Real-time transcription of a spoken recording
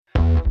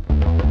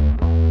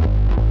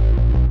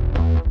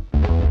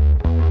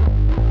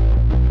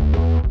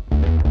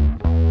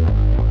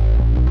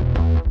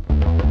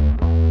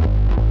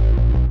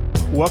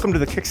Welcome to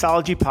the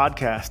Kicksology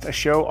Podcast, a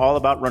show all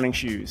about running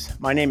shoes.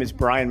 My name is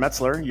Brian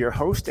Metzler, your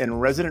host and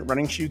resident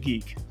running shoe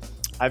geek.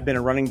 I've been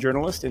a running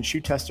journalist and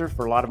shoe tester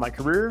for a lot of my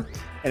career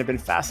and have been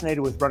fascinated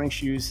with running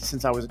shoes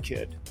since I was a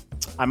kid.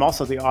 I'm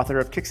also the author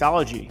of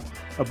Kicksology,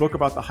 a book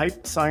about the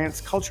hype,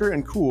 science, culture,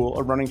 and cool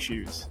of running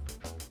shoes.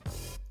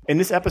 In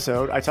this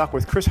episode, I talk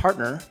with Chris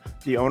Hartner,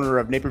 the owner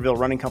of Naperville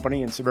Running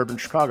Company in suburban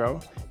Chicago,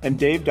 and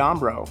Dave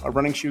Dombrow, a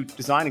running shoe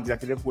design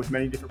executive with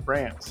many different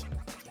brands.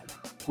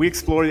 We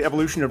explore the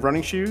evolution of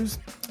running shoes,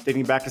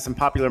 dating back to some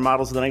popular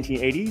models of the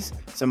 1980s,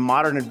 some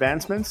modern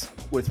advancements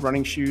with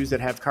running shoes that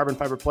have carbon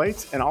fiber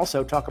plates, and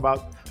also talk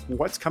about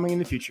what's coming in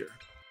the future.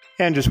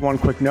 And just one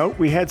quick note,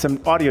 we had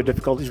some audio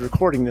difficulties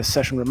recording this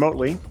session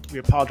remotely. We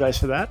apologize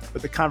for that,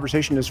 but the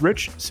conversation is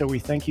rich, so we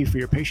thank you for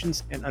your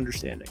patience and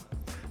understanding.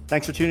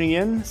 Thanks for tuning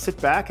in.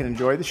 Sit back and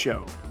enjoy the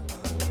show.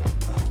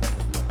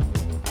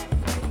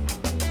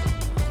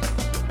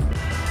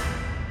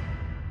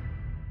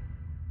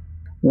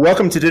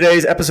 Welcome to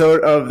today's episode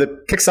of the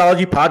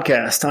Kicksology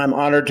Podcast. I'm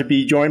honored to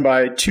be joined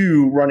by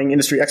two running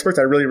industry experts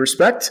I really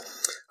respect.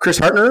 Chris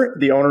Hartner,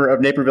 the owner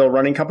of Naperville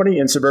Running Company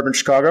in suburban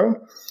Chicago,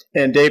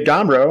 and Dave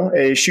Dombrow,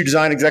 a shoe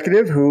design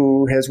executive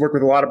who has worked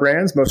with a lot of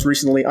brands, most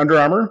recently Under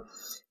Armour,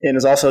 and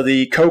is also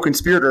the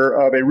co-conspirator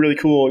of a really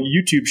cool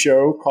YouTube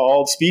show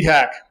called Speed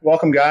Hack.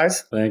 Welcome,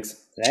 guys. Thanks.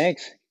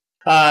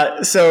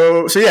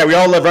 So yeah, we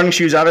all love running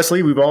shoes,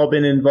 obviously. We've all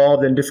been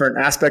involved in different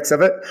aspects of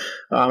it.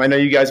 I know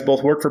you guys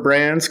both work for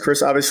brands.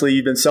 Chris, obviously,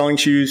 you've been selling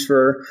shoes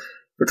for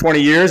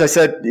 20 years. I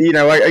said,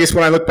 I guess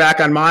when I look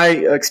back on my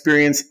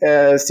experience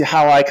as to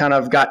how I kind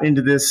of got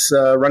into this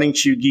running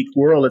shoe geek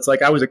world, it's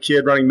like I was a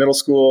kid running middle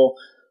school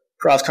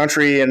cross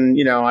country, and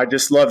I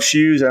just love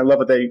shoes, and I love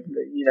what they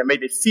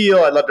made me feel.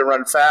 I love to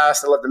run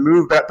fast. I love to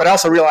move, but I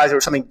also realized there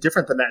was something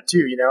different than that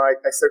too.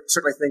 I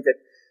certainly think that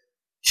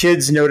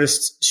kids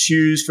noticed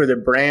shoes for their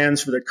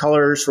brands, for their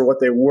colors, for what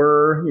they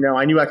were.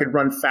 I knew I could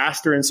run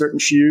faster in certain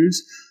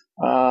shoes.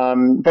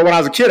 But when I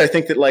was a kid, I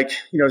think that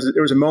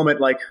there was a moment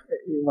like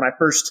when I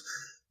first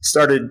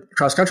started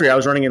cross country, I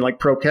was running in like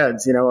Pro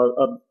Keds,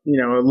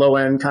 a low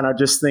end kind of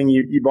just thing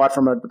you bought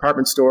from a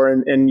department store.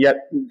 And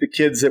yet the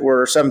kids that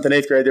were 7th and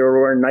 8th grade, they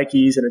were wearing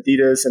Nikes and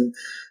Adidas. And,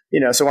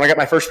 so when I got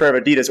my first pair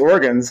of Adidas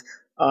Oregons,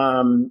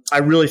 I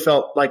really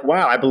felt like,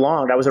 wow, I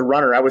belonged. I was a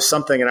runner. I was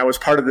something, and I was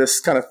part of this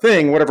kind of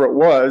thing, whatever it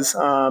was.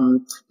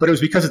 But it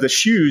was because of the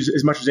shoes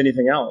as much as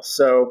anything else.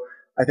 So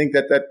I think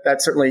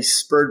that certainly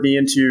spurred me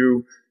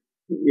into,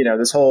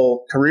 this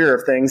whole career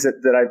of things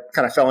that I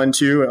kind of fell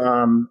into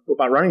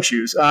about running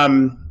shoes.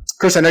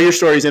 Chris, I know your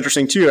story is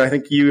interesting too. I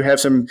think you have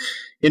some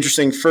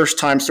interesting first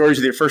time stories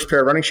with your first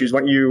pair of running shoes. Why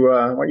don't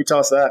you tell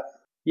us that?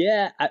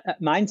 Yeah,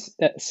 mine's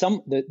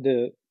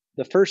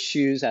the first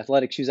shoes,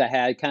 athletic shoes I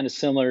had, kind of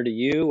similar to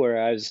you,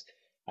 where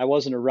I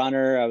wasn't a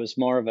runner. I was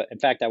more of in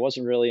fact, I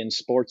wasn't really in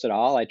sports at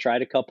all. I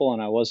tried a couple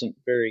and I wasn't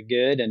very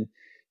good. And,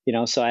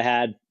 so I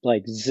had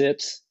like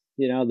Zips,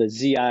 the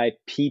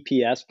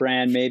ZIPPS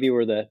brand, maybe,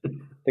 where the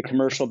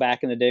commercial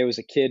back in the day was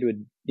a kid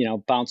would,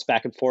 bounce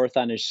back and forth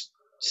on his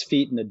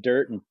feet in the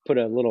dirt and put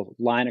a little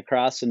line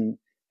across and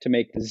to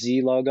make the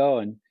Z logo.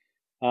 And,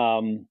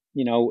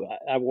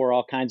 I wore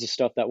all kinds of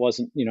stuff that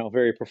wasn't,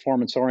 very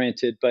performance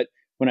oriented, but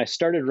when I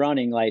started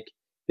running, like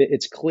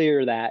it's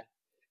clear that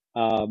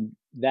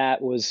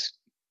that was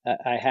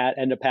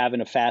ended up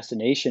having a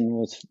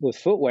fascination with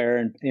footwear,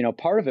 and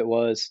part of it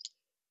was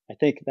I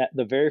think that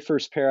the very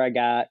first pair I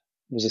got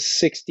was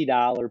a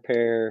 $60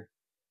 pair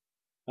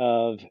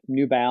of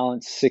New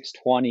Balance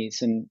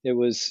 620s, and it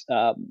was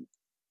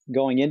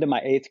going into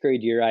my 8th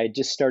grade year. I had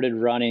just started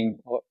running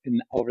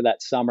over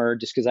that summer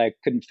just because I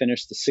couldn't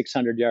finish the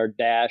 600-yard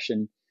dash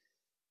and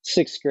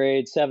 6th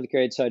grade, 7th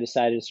grade. So I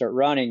decided to start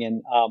running.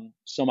 And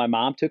so my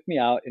mom took me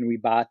out and we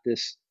bought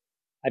this.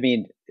 I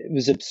mean, it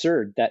was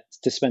absurd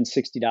to spend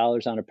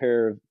 $60 on a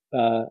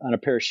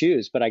pair of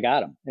shoes, but I got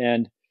them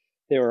and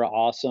they were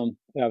awesome.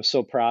 I was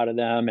so proud of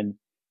them and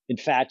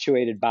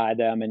infatuated by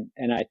them.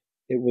 And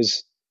it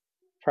was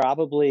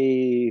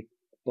probably,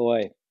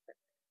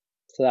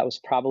 so that was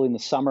probably in the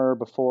summer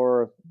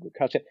before.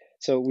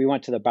 So we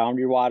went to the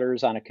Boundary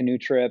Waters on a canoe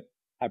trip.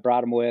 I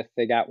brought them with.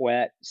 They got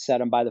wet, set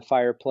them by the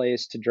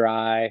fireplace to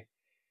dry,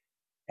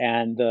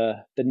 and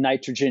the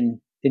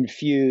nitrogen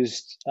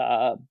infused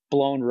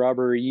blown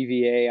rubber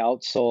EVA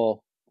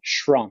outsole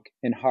shrunk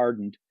and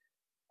hardened,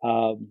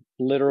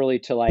 literally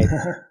to like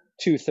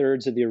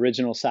 2/3 of the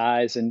original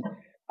size. And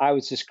I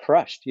was just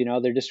crushed.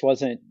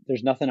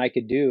 There's nothing I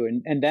could do.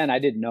 And then I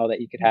didn't know that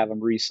you could have them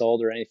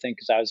resold or anything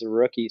because I was a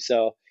rookie.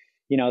 So,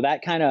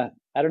 that kind of,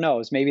 I don't know, it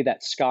was maybe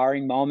that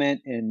scarring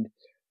moment, and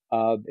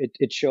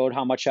it showed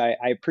how much I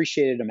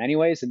appreciated them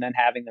anyways, and then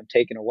having them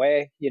taken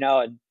away,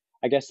 and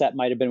I guess that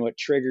might have been what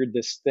triggered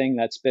this thing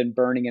that's been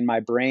burning in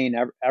my brain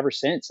ever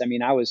since. I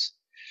mean,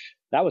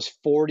 that was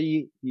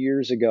 40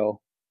 years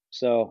ago.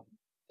 So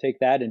take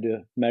that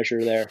into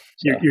measure there.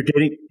 So. You're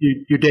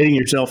dating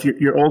yourself.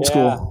 You're old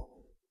school.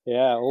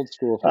 Yeah, old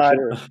school for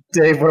sure.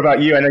 Dave, what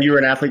about you? I know you were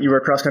an athlete. You were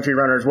a cross country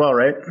runner as well,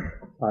 right?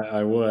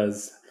 I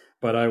was,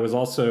 but I was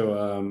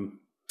also,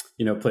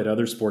 played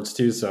other sports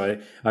too. So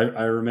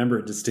I remember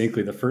it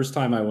distinctly. The first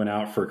time I went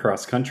out for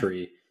cross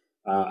country,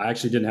 I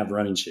actually didn't have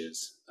running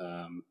shoes.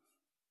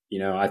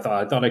 I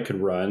thought I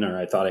could run, or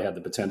I thought I had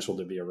the potential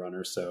to be a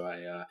runner. So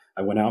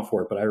I went out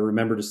for it. But I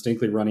remember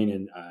distinctly running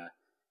in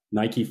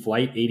Nike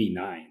Flight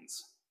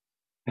 89s.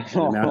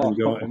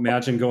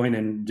 Imagine going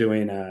and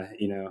doing,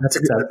 That's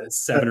a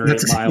 7 or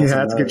 8 miles. Yeah,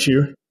 that's a good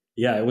shoe.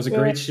 Yeah, it was a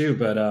great shoe,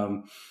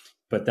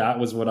 but that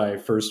was what I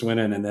first went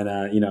in, and then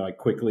I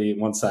quickly,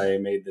 once I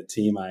made the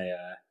team, I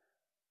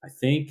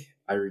think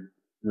I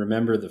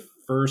remember the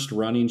first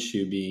running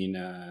shoe being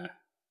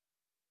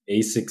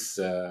Asics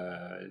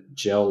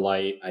Gel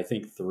Light, I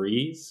think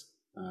 3s.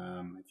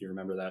 If you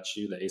remember that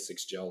shoe, the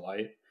Asics Gel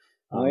Light.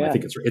 I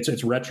think it's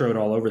retroed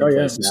all over the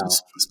place now,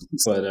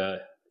 but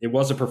it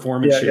was a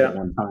performance shoe at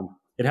one time.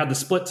 It had the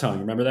split tongue.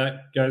 Remember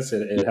that, guys?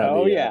 It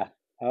had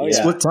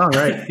split tongue,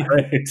 right?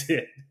 It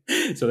did.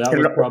 So that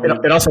was probably.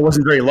 It also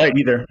wasn't very light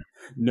either.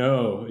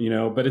 No,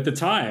 but at the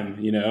time,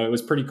 it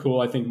was pretty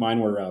cool. I think mine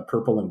were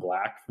purple and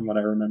black, from what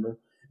I remember,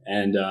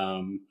 and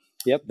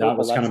that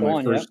was kind of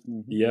my first.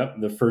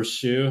 Yep, the first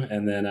shoe,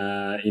 and then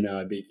I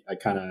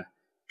kind of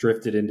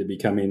drifted into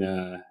becoming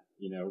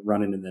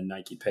running in the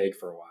Nike Peg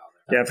for a while.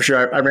 Yeah, for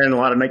sure. I ran a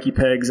lot of Nike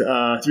Pegs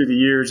through the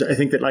years. I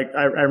think that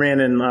I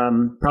ran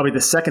in probably the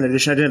second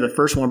edition. I didn't have the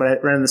first one, but I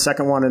ran in the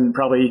second one and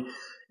probably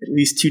at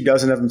least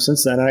 24 of them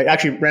since then. I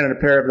actually ran in a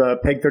pair of the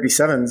Peg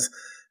 37s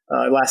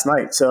last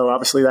night. So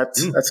obviously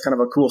that's kind of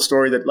a cool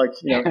story that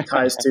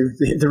ties to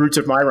the roots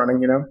of my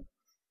running.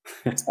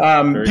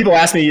 People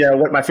ask me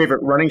what my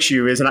favorite running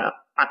shoe is, and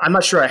I'm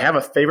not sure I have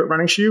a favorite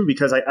running shoe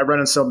because I run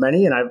in so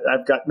many, and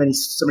I've got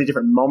so many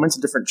different moments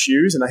in different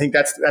shoes, and I think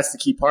that's the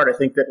key part. I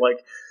think that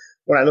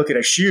when I look at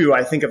a shoe,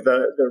 I think of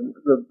the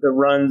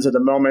runs or the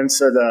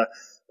moments or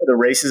the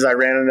races I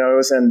ran in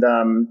those. And,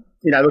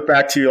 I look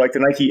back to the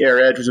Nike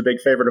Air Edge was a big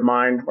favorite of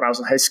mine when I was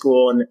in high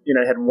school. And,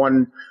 I had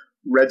one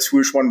red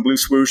swoosh, one blue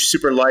swoosh,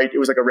 super light. It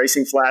was like a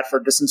racing flat for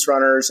distance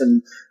runners,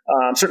 and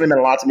certainly meant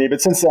a lot to me. But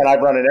since then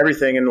I've run in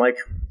everything and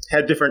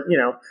had different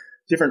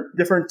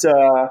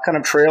kind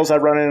of trails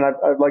I've run in.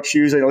 I've liked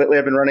shoes. Lately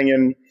I've been running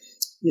in,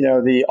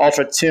 the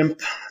Ultra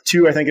Timp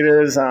 2, I think it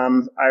is. I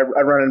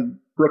run in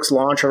Brooks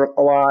Launch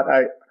a lot.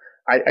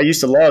 I used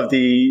to love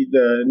the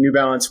New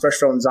Balance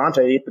Freshfell and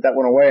Zonte, but that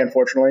went away,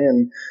 unfortunately.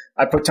 And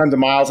I put tons of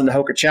miles in the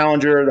Hoka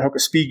Challenger, the Hoka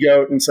Speed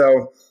Goat. And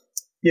so,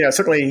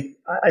 certainly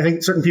I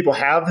think certain people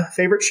have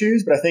favorite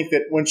shoes, but I think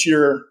that once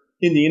you're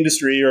in the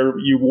industry or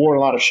you've worn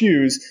a lot of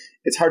shoes,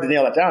 it's hard to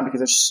nail that down because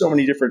there's so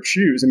many different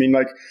shoes. I mean,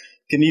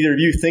 can either of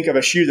you think of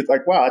a shoe that's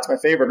wow, that's my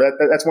favorite?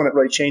 That's one that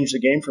really changed the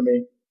game for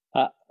me.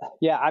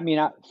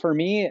 For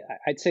me,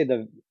 I'd say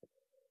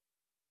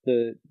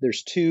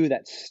there's two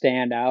that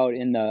stand out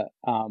in the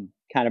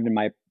kind of in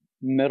my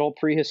middle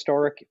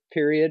prehistoric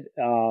period.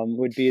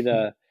 Would be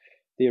the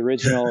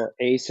original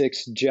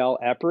Asics Gel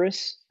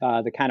Epirus,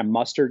 the kind of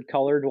mustard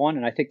colored one,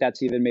 and I think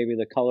that's even maybe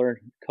the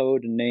color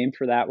code and name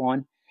for that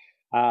one.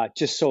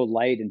 Just so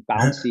light and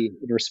bouncy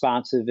and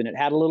responsive, and it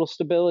had a little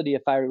stability,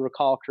 if I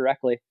recall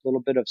correctly, a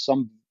little bit of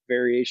some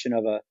variation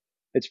of it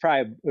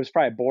was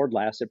probably a board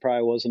last. It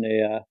probably wasn't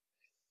a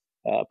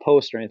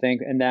post or anything.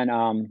 And then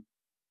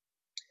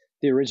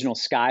the original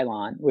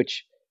Skylon,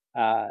 which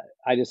I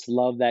just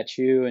love that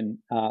shoe. And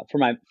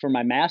for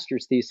my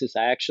master's thesis,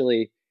 I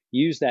actually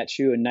used that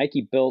shoe, and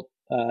Nike built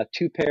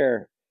 2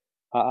 pair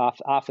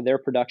off of their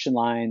production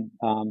line.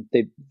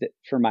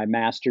 For my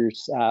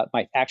master's,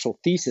 my actual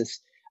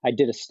thesis, I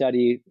did a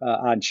study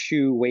on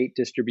shoe weight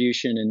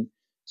distribution, and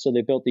so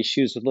they built these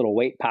shoes with little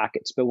weight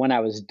pockets. But when I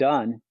was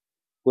done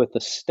with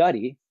the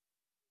study,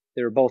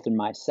 they were both in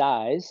my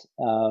size.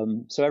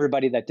 So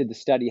everybody that did the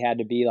study had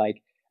to be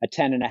like a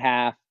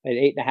 10.5,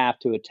 an 8.5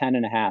 to a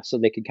 10.5, so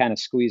they could kind of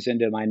squeeze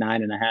into my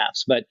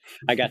 9.5s. But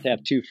I got to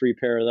have 2 free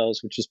pair of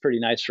those, which is pretty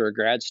nice for a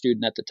grad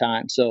student at the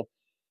time. So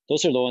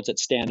those are the ones that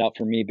stand out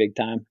for me big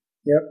time.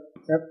 Yep.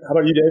 How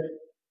about you, Dave?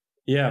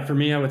 Yeah, for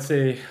me, I would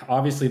say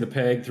obviously the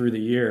Peg through the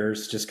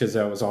years, just because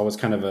that was always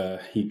kind of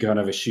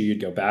a shoe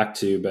you'd go back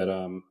to. But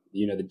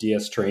the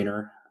DS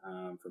Trainer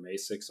from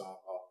Asics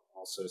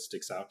also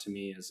sticks out to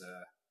me as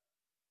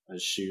a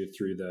shoe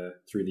through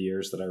the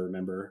years that I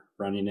remember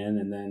running in.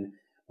 And then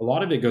a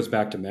lot of it goes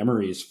back to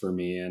memories for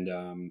me.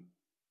 And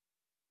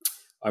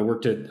I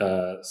worked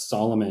at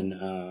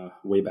Salomon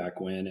way back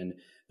when, and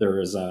there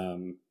was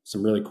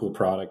some really cool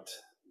product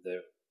that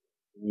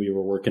we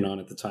were working on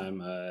at the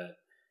time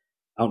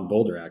out in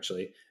Boulder,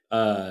 actually,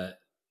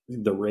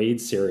 the Raid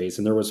series.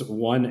 And there was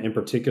one in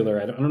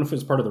particular, I don't know if it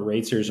was part of the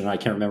Raid series or not, I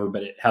can't remember,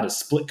 but it had a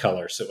split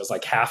color. So it was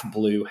like half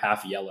blue,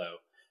 half yellow.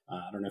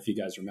 I don't know if you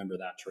guys remember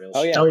that trail.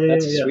 Oh, yeah.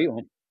 That's a sweet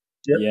one.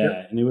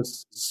 Yep. And it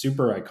was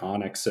super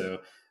iconic. So,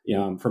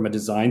 from a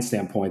design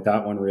standpoint,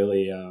 that one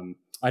really,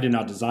 I did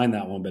not design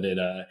that one, but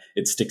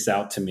it sticks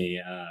out to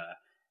me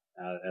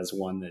as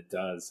one that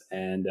does.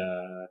 And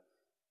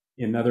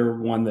another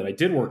one that I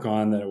did work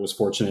on that I was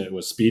fortunate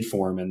was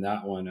Speedform, and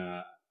that one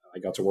I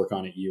got to work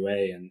on at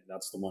UA, and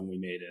that's the one we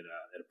made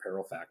at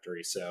Apparel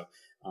Factory. So,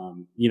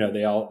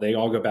 they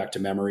all go back to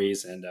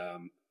memories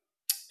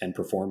and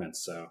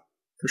performance. So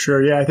For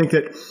sure. Yeah. I think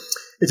that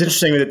it's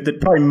interesting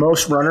that probably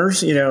most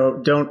runners,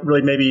 don't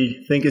really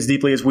maybe think as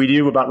deeply as we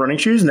do about running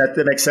shoes. And that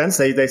makes sense.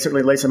 They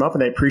certainly lace them up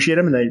and they appreciate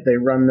them and they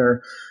run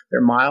their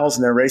miles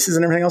and their races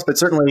and everything else. But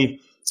certainly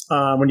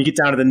when you get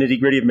down to the nitty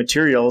gritty of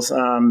materials,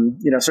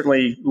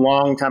 certainly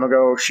long time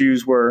ago,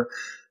 shoes were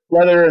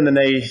leather and then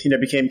they,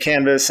 became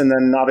canvas and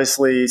then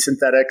obviously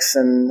synthetics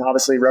and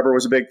obviously rubber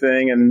was a big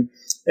thing. And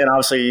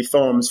obviously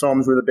foams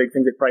were the big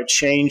thing that probably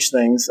changed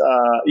things.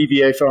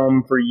 EVA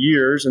foam for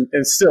years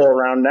and still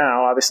around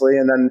now, obviously.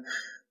 And then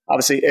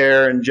obviously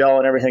air and gel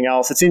and everything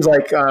else. It seems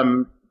like,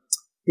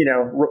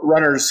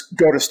 runners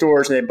go to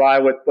stores and they buy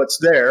what's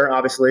there,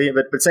 obviously.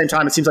 But at the same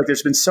time, it seems like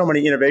there's been so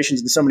many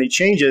innovations and so many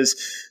changes,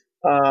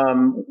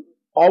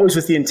 always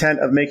with the intent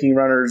of making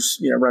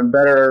runners, run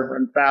better,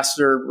 run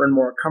faster, run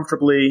more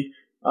comfortably.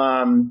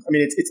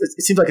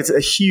 It seems like it's a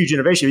huge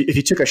innovation. If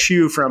you took a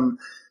shoe from,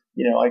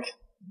 like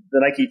the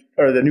Nike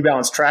or the New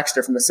Balance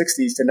Trackster from the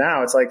 60s to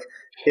now, it's like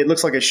it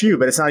looks like a shoe,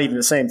 but it's not even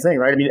the same thing,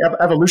 right? I mean,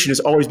 evolution has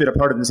always been a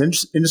part of this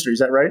industry. Is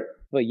that right?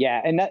 Well, yeah.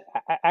 And that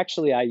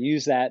actually, I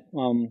use that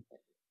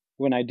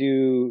when I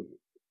do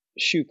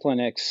shoe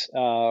clinics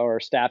or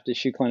staff to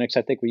shoe clinics.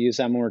 I think we use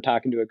them when we're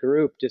talking to a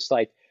group. Just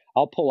like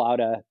I'll pull out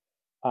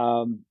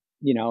an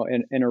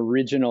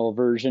original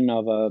version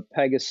of a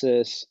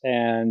Pegasus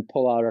and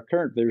pull out a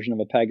current version of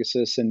a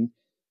Pegasus and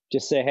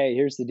just say, hey,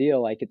 here's the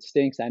deal. Like, it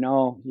stinks. I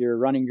know you're a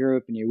running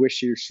group and you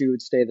wish your shoe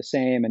would stay the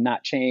same and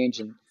not change.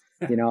 And,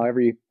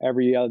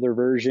 every other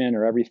version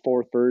or every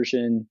fourth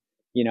version,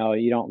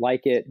 you don't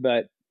like it.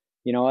 But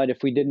you know what, if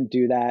we didn't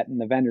do that and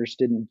the vendors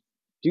didn't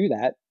do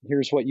that,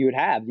 here's what you would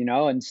have,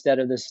 instead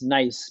of this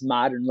nice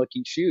modern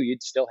looking shoe,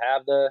 you'd still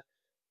have the,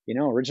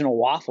 original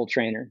waffle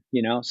trainer,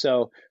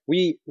 so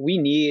we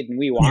need and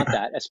we want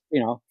that as,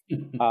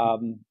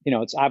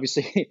 it's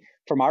obviously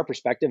from our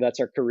perspective, that's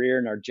our career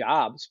and our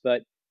jobs,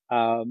 but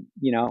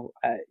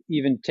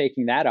even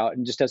taking that out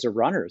and just as a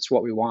runner, it's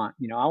what we want.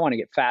 I want to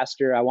get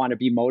faster. I want to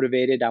be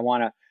motivated. I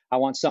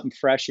want something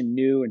fresh and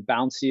new and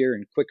bouncier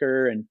and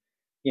quicker. And,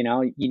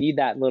 you need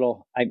that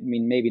little,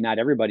 maybe not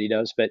everybody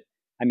does, but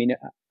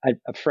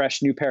a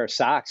fresh new pair of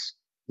socks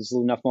is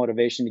enough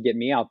motivation to get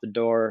me out the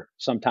door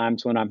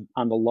sometimes when I'm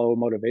on the low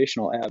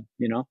motivational ebb,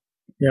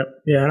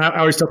 Yeah. And I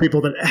always tell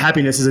people that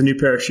happiness is a new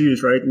pair of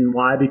shoes, right? And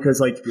why?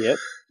 Because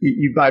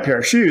you buy a pair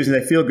of shoes and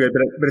they feel good,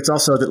 but it's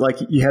also that like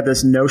you have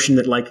this notion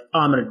that like, oh,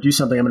 I'm going to do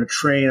something. I'm going to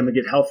train. I'm going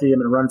to get healthy. I'm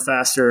going to run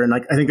faster. And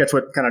like, I think that's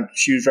what kind of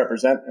shoes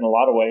represent in a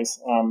lot of ways.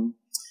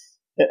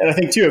 And I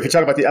think too, if you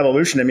talk about the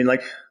evolution,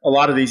 like a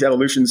lot of these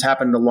evolutions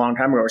happened a long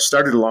time ago or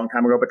started a long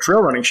time ago, but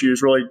trail running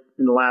shoes really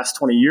in the last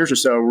 20 years or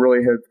so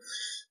really have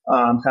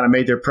kind of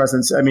made their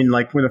presence.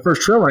 Like when the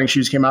first trail running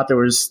shoes came out, there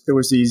was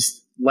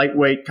these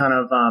lightweight kind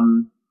of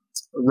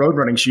road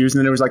running shoes, and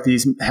then there was like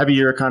these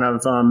heavier kind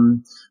of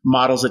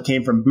models that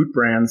came from boot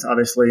brands,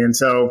 obviously. And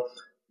so,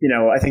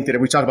 I think that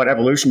if we talk about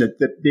evolution,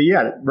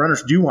 that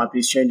runners do want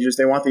these changes.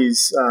 They want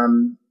these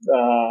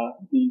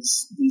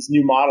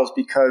new models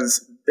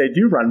because they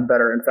do run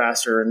better and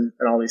faster and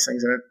all these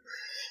things in it.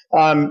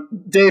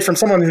 Dave, from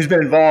someone who's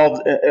been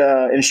involved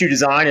in shoe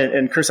design,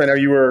 and Chris, I know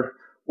you were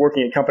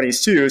working at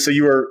companies too, so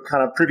you were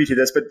kind of privy to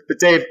this. But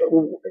Dave,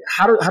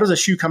 how does a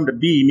shoe come to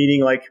be?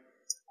 Meaning, like,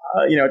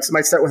 it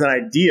might start with an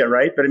idea,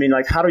 right? But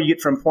like, how do you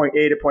get from point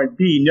A to point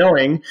B,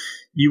 knowing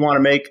you want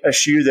to make a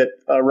shoe that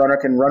a runner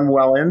can run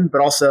well in, but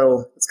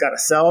also it's got to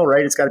sell,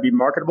 right? It's got to be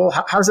marketable.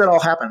 How does that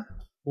all happen?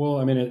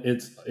 Well,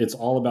 it's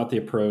all about the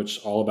approach,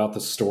 all about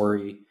the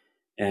story,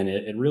 and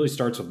it really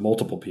starts with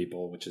multiple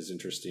people, which is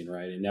interesting,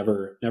 right? It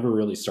never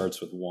really starts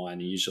with one.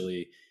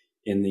 Usually,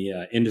 in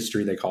the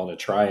industry, they call it a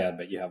triad,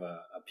 but you have a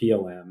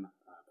PLM,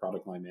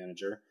 product line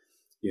manager,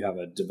 you have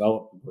a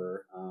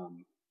developer,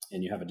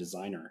 and you have a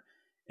designer.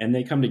 And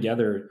they come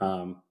together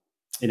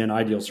in an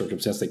ideal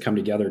circumstance. They come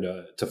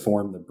together to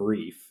form the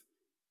brief,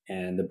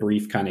 and the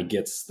brief kind of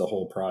gets the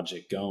whole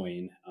project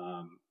going.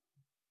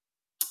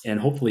 And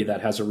hopefully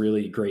that has a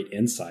really great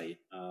insight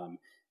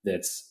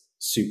that's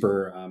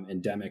super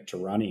endemic to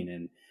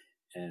running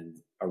and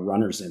a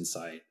runner's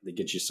insight that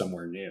gets you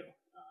somewhere new.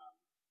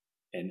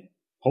 And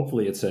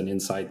hopefully it's an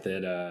insight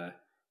that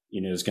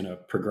is going to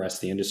progress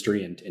the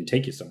industry and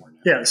take you somewhere new.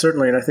 Yeah,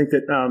 certainly. And I think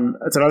that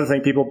that's another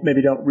thing people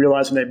maybe don't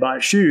realize when they buy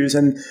shoes.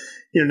 And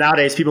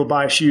nowadays people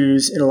buy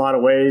shoes in a lot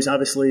of ways.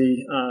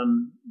 Obviously,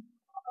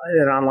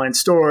 an online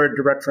store,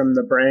 direct from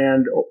the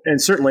brand,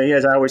 and certainly,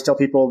 as I always tell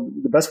people,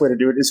 the best way to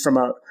do it is from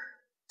a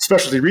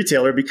specialty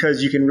retailer,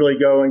 because you can really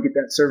go and get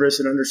that service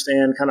and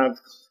understand kind of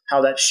how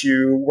that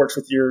shoe works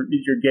with your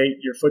gait,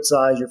 your foot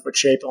size, your foot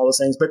shape, all those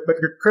things. But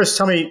Chris,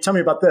 tell me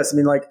about this.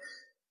 Like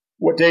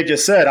what Dave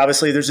just said,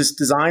 obviously there's this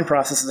design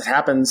process that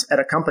happens at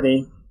a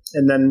company,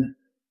 and then,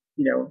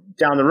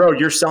 down the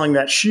road, you're selling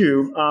that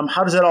shoe.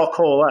 How does that all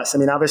coalesce?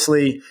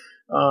 Obviously,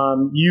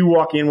 you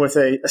walk in with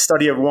a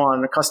study of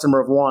one, a customer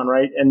of one,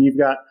 right? And you've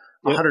got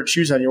 100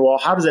 shoes on your wall.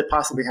 How does it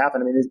possibly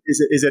happen?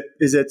 Is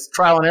it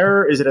trial and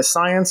error? Is it a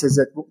science?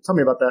 Tell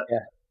me about that. Yeah.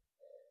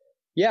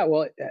 Yeah,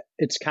 well,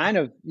 it's kind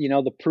of,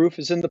 the proof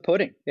is in the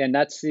pudding, and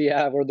that's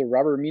the where the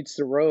rubber meets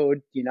the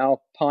road,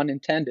 pun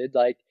intended.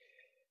 Like,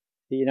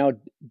 you know,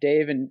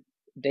 Dave and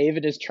Dave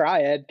and his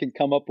triad can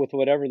come up with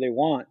whatever they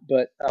want,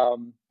 but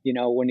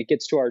when it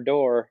gets to our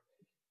door,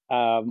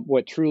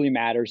 what truly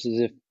matters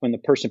is if when the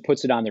person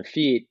puts it on their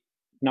feet,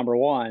 number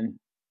one,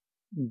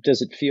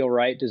 does it feel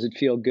right? Does it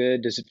feel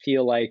good? Does it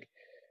feel like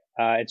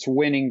it's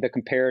winning the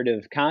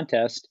comparative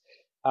contest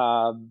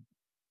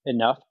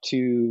enough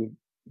to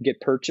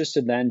get purchased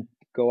and then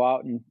go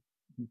out and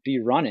be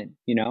running?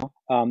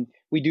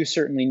 We do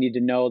certainly need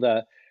to know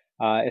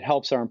it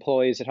helps our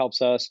employees. It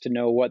helps us to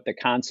know what the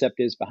concept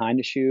is behind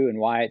the shoe and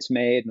why it's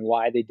made and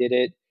why they did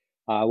it,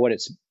 what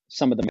it's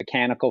some of the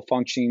mechanical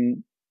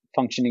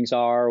functionings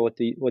are,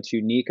 what's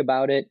unique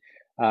about it,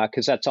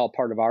 because that's all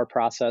part of our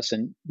process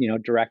and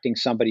directing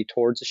somebody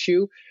towards a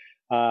shoe.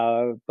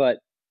 But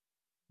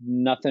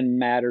nothing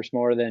matters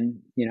more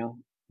than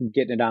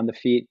getting it on the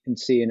feet and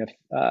seeing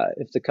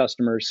if the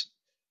customers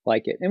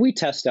like it. And we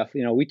test stuff.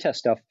 We test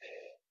stuff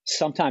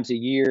sometimes a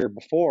year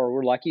before.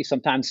 We're lucky.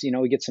 Sometimes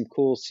we get some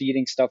cool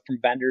seating stuff from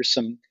vendors,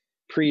 some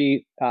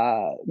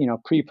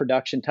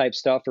pre-production type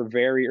stuff or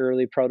very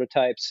early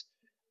prototypes.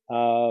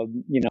 So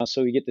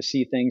we get to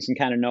see things and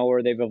kind of know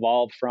where they've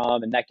evolved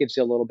from, and that gives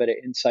you a little bit of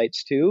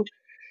insights too.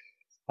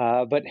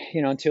 But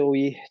until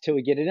we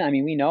get it in, I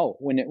mean, we know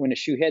when a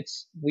shoe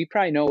hits, we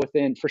probably know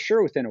within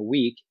a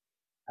week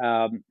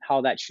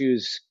how that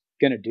shoe's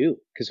gonna do,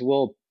 because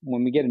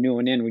when we get a new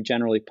one in, we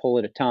generally pull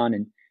it a ton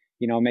and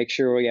make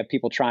sure we have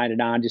people trying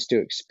it on just to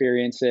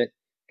experience it.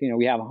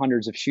 We have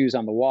hundreds of shoes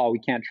on the wall. We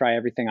can't try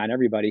everything on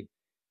everybody,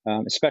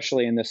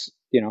 especially in this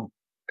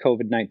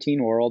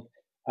COVID-19 world.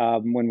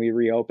 When we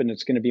reopen,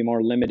 it's going to be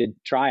more limited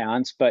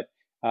try-ons. But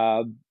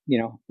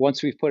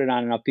once we've put it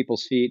on enough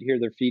people's feet, hear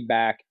their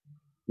feedback,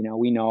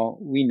 we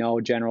know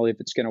generally if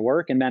it's going to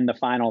work. And then the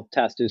final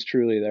test is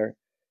truly they're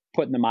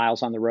putting the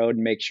miles on the road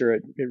and make sure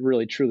it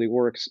really truly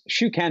works.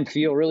 Shoe can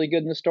feel really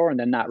good in the store and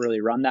then not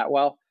really run that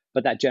well,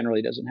 but that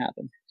generally doesn't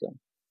happen. So.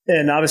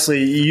 And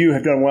obviously, you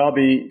have done well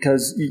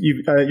because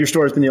your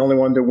store has been the only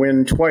one to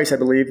win twice, I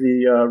believe,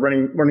 the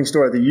Running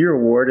Store of the Year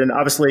award. And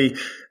obviously,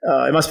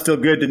 it must feel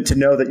good to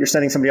know that you're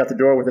sending somebody out the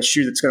door with a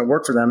shoe that's going to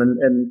work for them.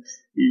 And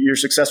your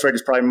success rate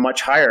is probably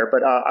much higher.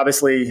 But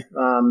obviously,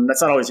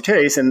 that's not always the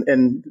case.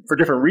 And for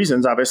different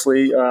reasons,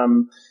 obviously,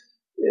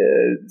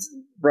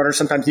 runners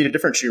sometimes need a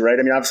different shoe, right?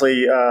 I mean,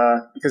 obviously,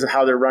 because of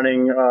how they're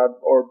running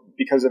or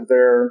because of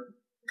their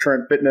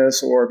current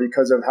fitness or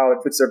because of how it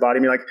fits their body.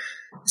 I mean,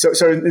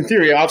 so in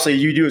theory, obviously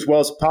you do as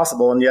well as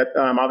possible. And yet,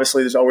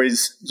 obviously there's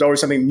always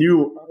something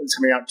new that's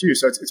coming out too.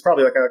 So it's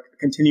probably like a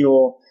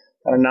continual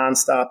kind of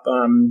nonstop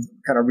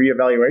kind of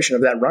reevaluation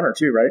of that runner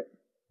too, right?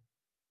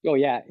 Oh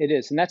yeah, it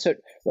is. And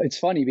it's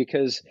funny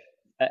because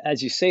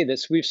as you say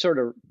this, we've sort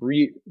of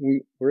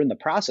we're in the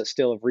process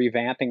still of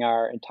revamping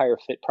our entire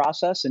fit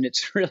process. And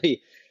it's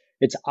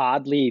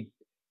oddly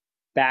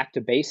back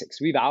to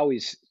basics. We've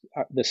always,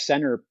 the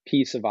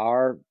centerpiece of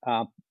our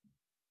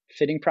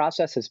fitting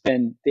process has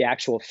been the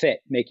actual fit,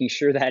 making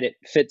sure that it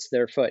fits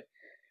their foot.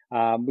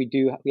 We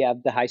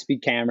have the high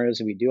speed cameras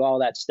and we do all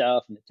that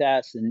stuff and the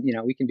tests, and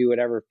we can do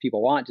whatever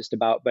people want just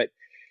about, but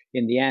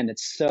in the end,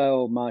 it's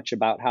so much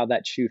about how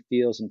that shoe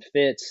feels and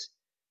fits,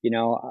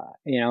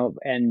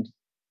 and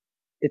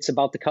it's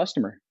about the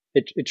customer.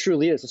 It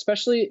truly is,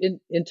 especially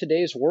in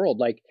today's world.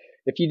 Like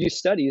if you do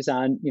studies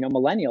on,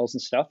 millennials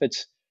and stuff,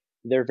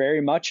 they're very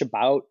much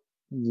about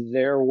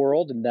their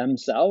world and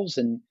themselves.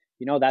 And,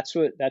 that's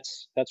where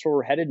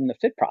we're headed in the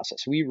fit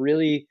process.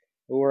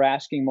 We're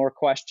asking more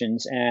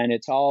questions, and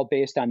it's all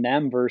based on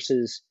them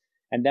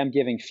and them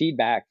giving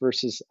feedback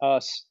versus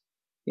us,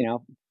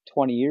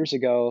 20 years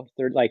ago.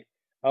 They're like,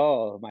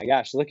 oh my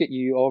gosh, look at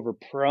you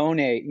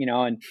overpronate,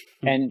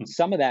 and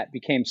some of that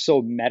became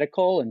so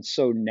medical and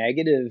so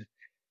negative,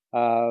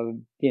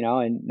 and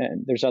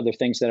there's other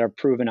things that are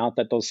proven out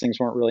that those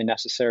things weren't really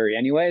necessary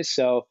anyway.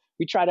 So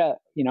we try to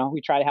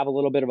have a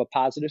little bit of a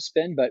positive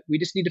spin, but we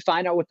just need to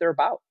find out what they're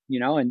about,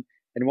 and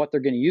what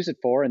they're going to use it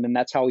for. And then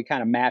that's how we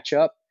kind of match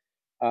up,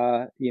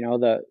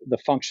 the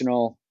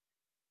functional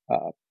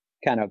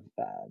kind of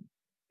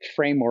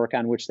framework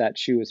on which that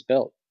shoe is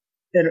built.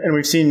 And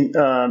we've seen,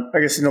 I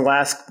guess, in the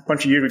last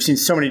bunch of years, we've seen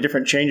so many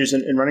different changes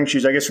in running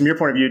shoes. I guess from your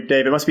point of view,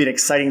 Dave, it must be an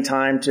exciting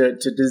time to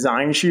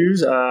design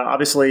shoes.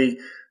 Obviously,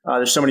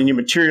 there's so many new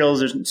materials.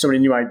 There's so many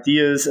new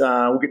ideas.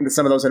 We'll get into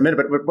some of those in a minute.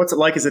 But what's it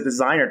like as a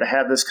designer to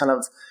have this kind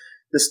of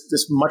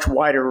this much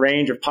wider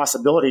range of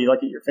possibility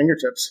like at your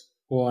fingertips?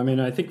 Well, I mean,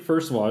 I think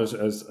first of all, as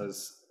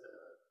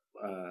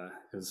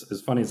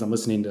funny as I'm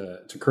listening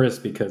to Chris,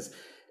 because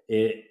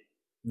the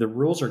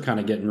rules are kind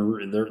of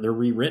they're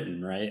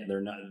rewritten, right? They're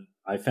not.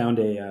 I found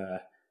a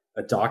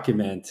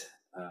document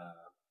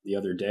the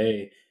other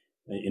day,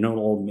 an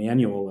old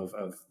manual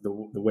of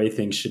the way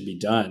things should be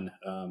done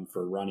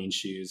for running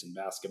shoes and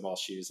basketball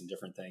shoes and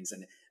different things,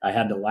 and I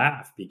had to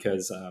laugh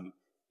because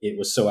it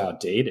was so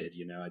outdated.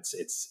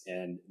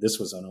 And this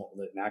was an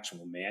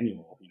actual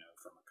manual,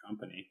 from a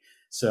company.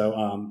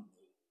 So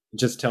it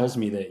just tells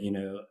me that,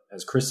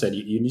 as Chris said,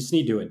 you just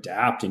need to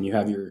adapt, and you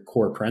have your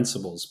core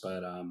principles,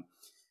 but,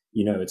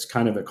 it's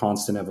kind of a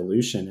constant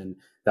evolution. And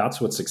that's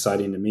what's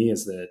exciting to me,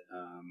 is that,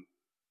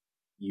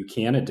 you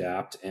can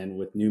adapt, and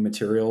with new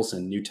materials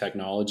and new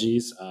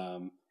technologies,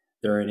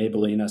 they're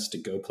enabling us to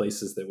go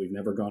places that we've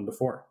never gone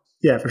before.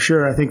 Yeah, for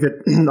sure. I think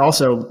that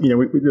also,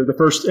 the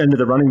first end of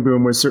the running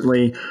boom was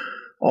certainly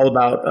all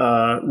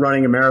about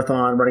running a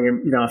marathon,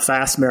 running a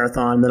fast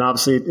marathon. Then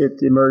obviously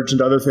it emerged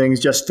into other things,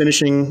 just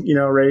finishing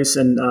a race,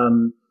 and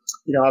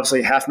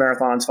obviously half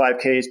marathons,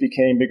 5Ks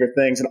became bigger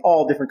things, and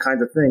all different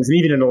kinds of things. And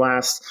even in the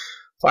last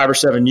 5 or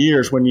 7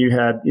 years, when you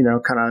had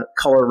kind of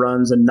color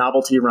runs and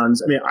novelty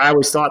runs, I mean, I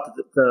always thought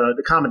that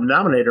the common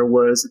denominator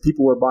was that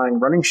people were buying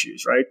running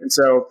shoes, right? And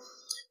so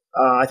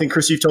I think,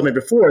 Chris, you've told me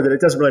before that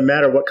it doesn't really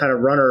matter what kind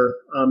of runner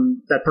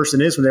that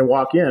person is when they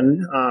walk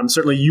in.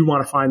 Certainly, you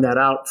want to find that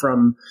out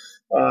from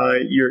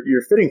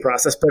your fitting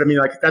process. But I mean,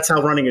 that's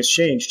how running has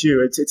changed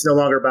too. It's no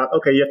longer about,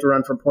 okay, you have to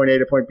run from point A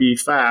to point B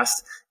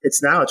fast.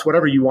 It's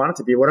whatever you want it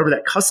to be, whatever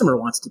that customer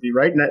wants to be,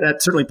 right? And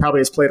that certainly probably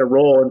has played a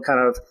role in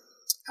kind of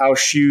how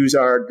shoes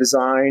are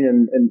designed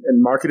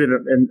and marketed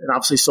and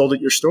obviously sold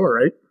at your store,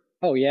 right?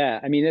 Oh yeah,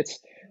 I mean, it's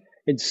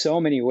in so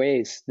many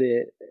ways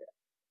the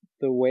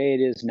way it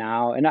is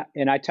now,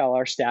 and I tell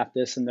our staff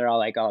this, and they're all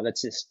like, "Oh,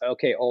 that's just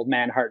okay." Old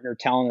man Hartner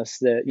telling us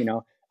that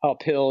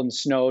uphill and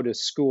snow to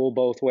school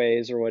both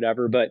ways or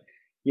whatever. But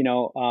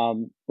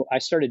I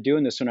started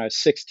doing this when I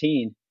was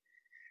 16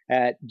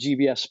 at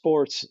GBS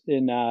Sports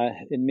in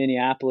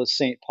Minneapolis,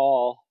 St.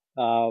 Paul,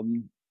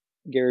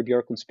 Gary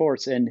Bjorklund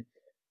Sports, and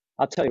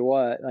I'll tell you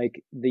what,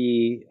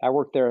 I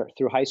worked there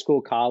through high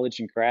school, college,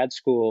 and grad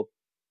school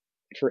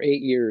for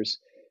 8 years.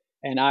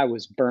 And I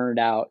was burned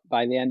out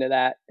by the end of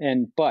that.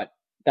 But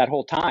that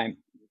whole time,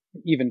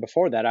 even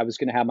before that, I was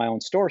going to have my own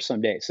store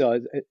someday.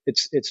 So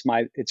it's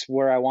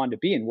where I wanted to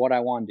be and what I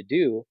wanted to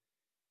do.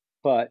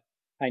 But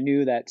I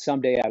knew that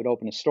someday I would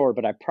open a store.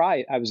 But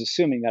I was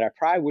assuming that I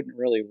probably wouldn't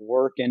really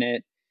work in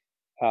it,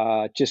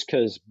 just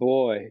because,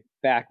 boy,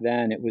 back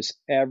then it was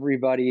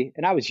everybody,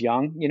 and I was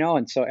young,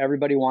 and so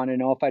everybody wanted to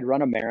know if I'd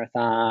run a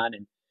marathon,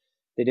 and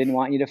they didn't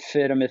want you to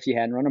fit them if you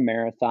hadn't run a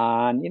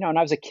marathon, and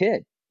I was a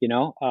kid,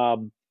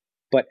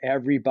 but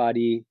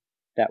everybody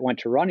that went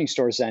to running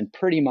stores then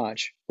pretty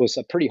much was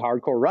a pretty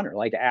hardcore runner.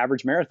 Like the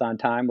average marathon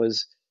time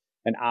was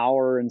an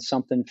hour and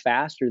something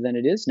faster than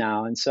it is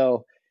now. And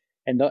so,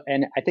 and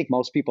I think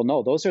most people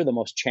know those are the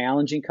most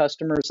challenging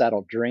customers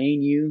that'll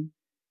drain you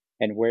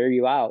and wear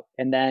you out.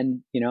 And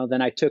then,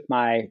 then I took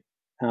my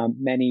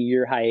many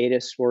year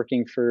hiatus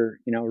working for,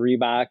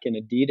 Reebok and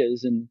Adidas,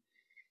 and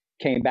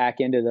came back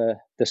into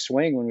the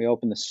swing when we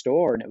opened the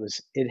store, and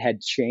it had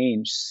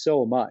changed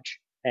so much.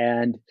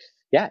 And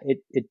yeah,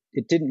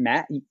 it didn't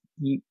matter.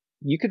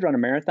 You could run a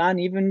marathon,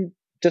 even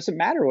doesn't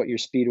matter what your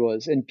speed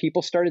was. And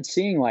people started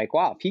seeing like,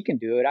 wow, if he can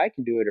do it, I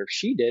can do it. Or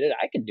she did it,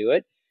 I can do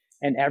it.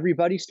 And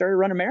everybody started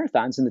running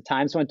marathons, and the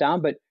times went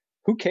down, but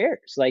who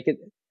cares?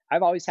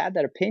 I've always had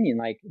that opinion.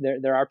 Like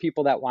there are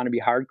people that want to be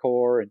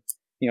hardcore and,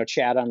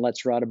 chat on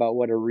Let's Run about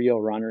what a real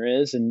runner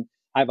is. And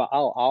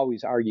I'll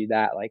always argue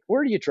that, like,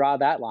 where do you draw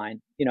that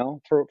line?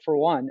 For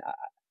one,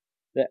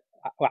 that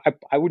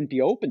I wouldn't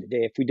be open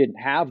today if we didn't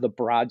have the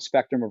broad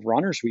spectrum of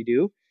runners we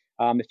do.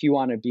 If you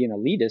want to be an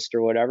elitist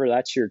or whatever,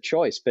 that's your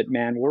choice. But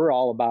man, we're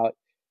all about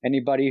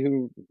anybody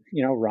who,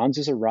 runs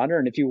as a runner.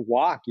 And if you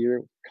walk,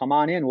 come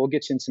on in, we'll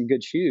get you in some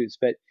good shoes.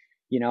 But,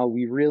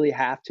 we really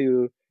have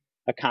to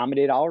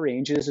accommodate all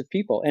ranges of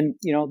people. And,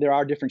 there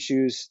are different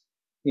shoes,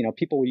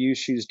 people will use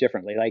shoes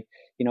differently. Like,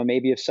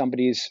 maybe if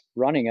somebody's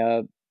running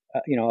a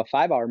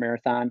 5-hour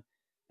marathon,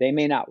 they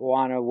may not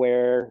want to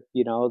wear,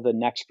 the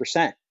next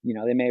percent,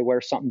 they may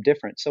wear something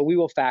different. So we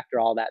will factor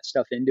all that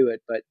stuff into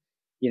it. But,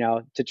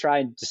 to try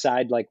and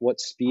decide like what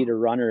speed a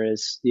runner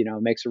is,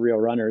 makes a real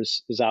runner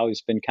has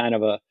always been kind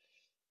of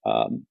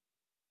I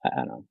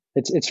don't know.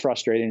 It's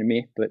frustrating to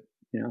me, but,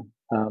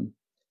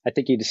 I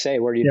think you just say,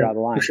 where do you draw the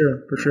line?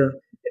 For sure.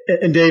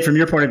 And Dave, from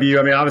your point of view,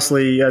 I mean,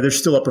 obviously there's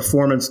still a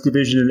performance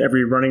division in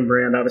every running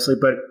brand, obviously,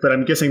 but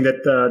I'm guessing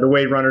that the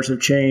way runners have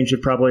changed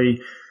have probably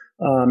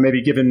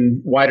maybe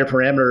given wider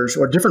parameters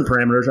or different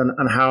parameters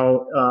on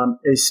how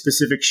a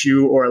specific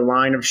shoe or a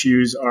line of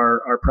shoes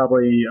are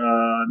probably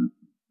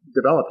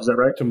developed. Is that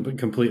right?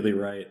 Completely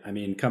right. I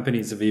mean,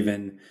 companies have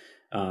even,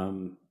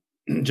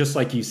 just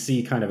like you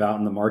see kind of out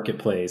in the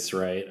marketplace,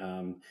 right?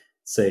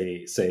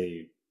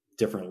 Say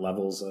different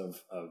levels of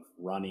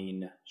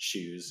running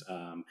shoes.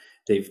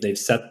 They've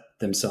set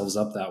themselves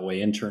up that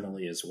way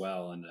internally as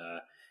well. And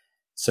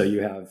so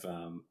you have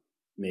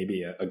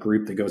maybe a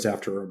group that goes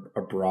after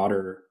a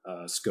broader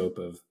scope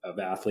of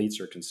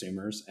athletes or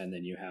consumers. And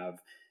then you have,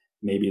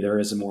 maybe there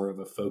is more of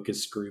a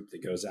focus group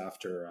that goes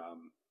after,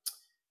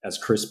 as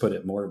Chris put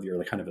it, more of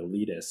your kind of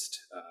elitist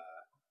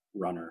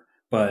runner.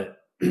 But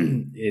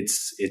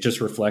it just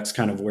reflects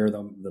kind of where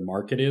the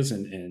market is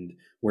and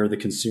where the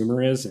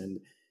consumer is.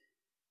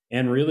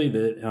 And really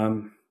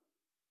that,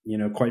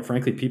 quite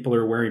frankly, people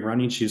are wearing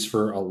running shoes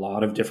for a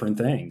lot of different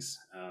things.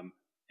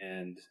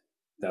 And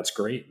that's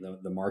great.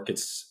 The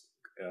market's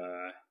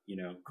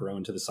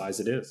grown to the size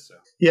it is. So.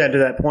 Yeah, to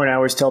that point, I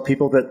always tell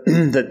people that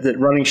that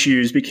running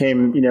shoes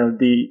became,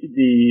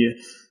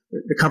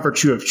 the comfort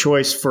shoe of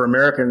choice for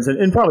Americans,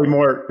 and probably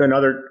more than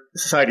other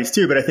societies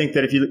too. But I think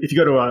that if you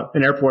go to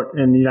an airport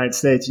in the United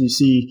States and you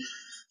see,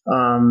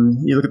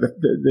 you look at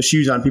the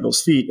shoes on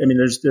people's feet. I mean,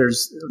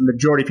 there's a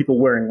majority of people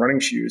wearing running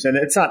shoes, and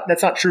that's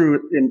not true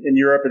in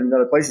Europe and in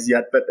other places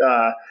yet. But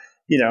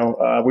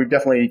we've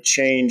definitely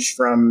changed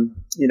from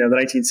the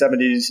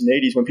 1970s and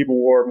 80s when people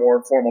wore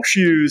more formal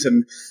shoes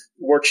and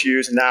work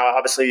shoes, and now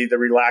obviously the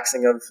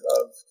relaxing of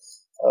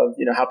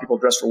how people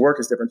dress for work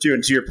is different too.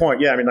 And to your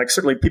point, yeah, I mean, like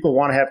certainly people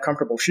want to have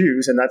comfortable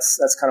shoes, and that's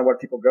kind of what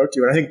people go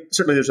to. And I think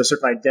certainly there's a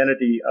certain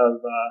identity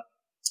of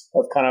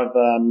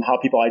how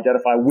people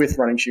identify with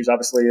running shoes.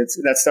 Obviously,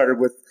 that started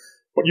with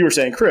what you were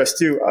saying, Chris,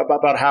 too,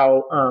 about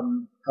how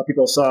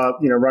people saw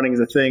running as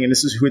a thing, and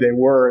this is who they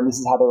were, and this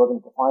is how they were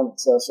going to define it.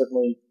 So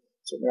certainly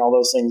all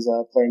those things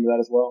play into that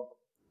as well.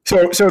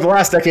 So the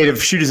last decade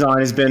of shoe design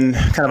has been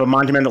kind of a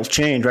monumental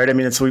change, right? I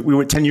mean, we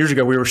went 10 years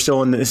ago, we were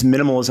still in this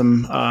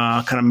minimalism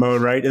kind of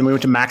mode, right? And we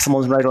went to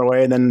maximalism right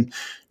away, and then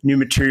new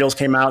materials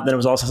came out. Then it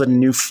was also sudden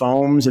new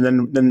foams,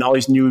 and then all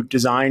these new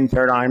design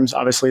paradigms.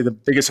 Obviously, the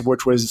biggest of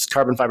which was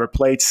carbon fiber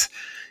plates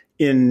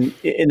in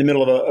the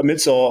middle of a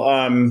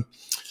midsole.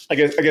 I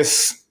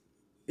guess.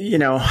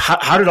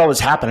 How did all this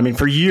happen? I mean,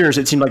 for years,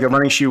 it seemed like a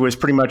running shoe was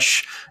pretty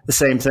much the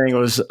same thing. It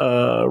was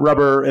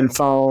rubber and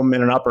foam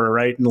and an upper,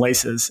 right, and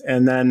laces.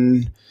 And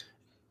then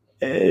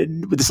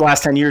with this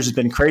last 10 years has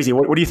been crazy.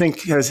 What do you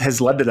think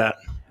has led to that?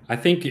 I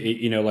think,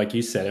 like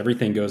you said,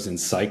 everything goes in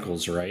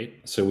cycles, right?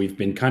 So we've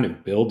been kind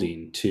of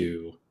building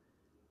to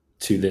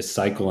this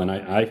cycle. And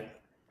I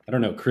don't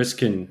know,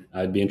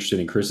 I'd be interested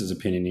in Chris's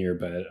opinion here,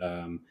 but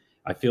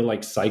I feel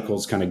like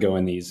cycles kind of go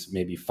in these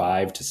maybe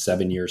 5 to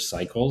 7 year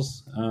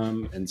cycles.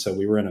 And so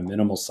we were in a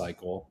minimal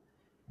cycle,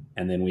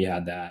 and then we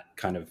had that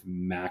kind of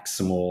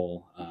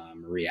maximal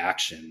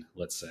reaction,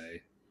 let's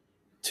say,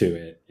 to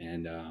it.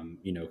 And,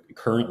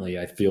 currently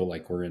I feel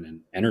like we're in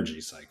an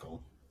energy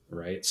cycle,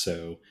 right?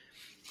 So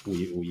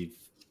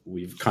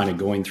we've kind of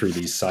going through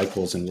these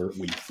cycles, and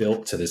we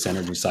built to this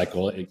energy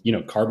cycle.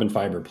 Carbon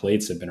fiber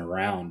plates have been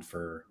around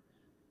for,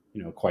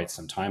 quite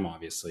some time,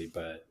 obviously,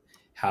 but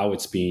how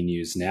it's being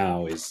used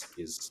now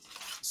is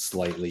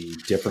slightly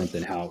different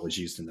than how it was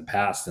used in the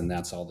past. And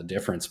that's all the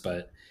difference,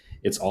 but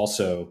it's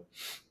also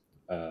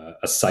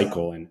a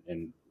cycle,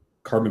 and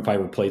carbon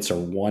fiber plates are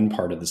one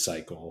part of the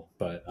cycle,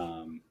 but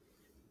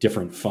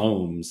different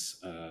foams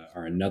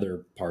are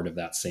another part of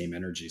that same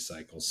energy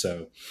cycle.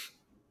 So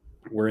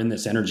we're in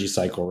this energy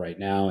cycle right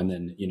now. And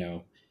then,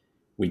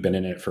 we've been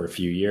in it for a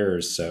few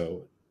years.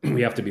 So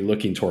we have to be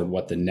looking toward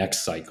what the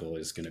next cycle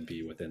is going to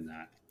be within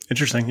that.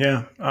 Interesting.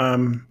 Yeah.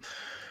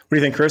 What do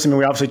you think, Chris? I mean,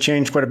 we obviously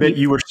changed quite a bit.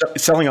 You were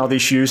selling all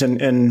these shoes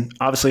and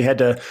obviously had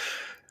to,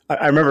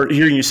 I remember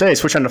hearing you say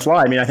switch on the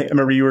fly. I mean, I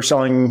remember you were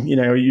selling,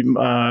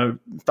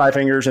 Five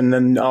Fingers and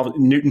then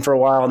Newton for a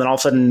while. And then all of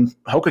a sudden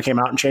Hoka came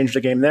out and changed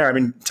the game there. I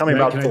mean, tell me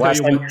about the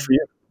last 10 years for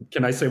you.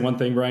 Can I say one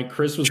thing, Brian?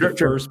 Chris was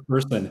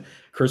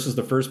Chris was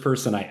the first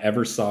person I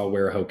ever saw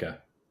wear Hoka.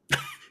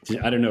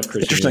 I don't know if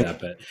Chris knew that,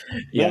 but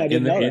yeah,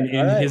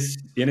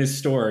 in his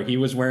store, he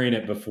was wearing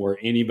it before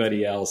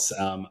anybody else.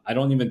 I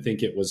don't even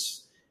think it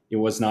was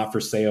not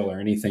for sale or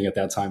anything at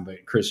that time,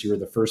 but Chris, you were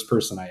the first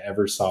person I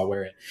ever saw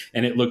wear it.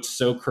 And it looked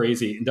so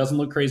crazy. It doesn't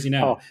look crazy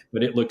now,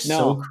 but it looked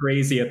so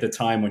crazy at the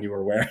time when you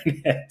were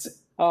wearing it.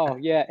 Oh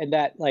yeah. And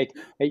that, like,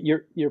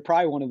 you're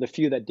probably one of the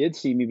few that did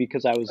see me,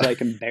 because I was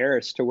like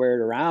embarrassed to wear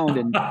it around,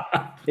 and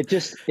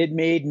it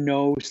made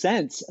no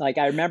sense. Like,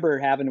 I remember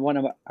having one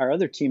of our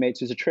other teammates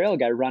who's a trail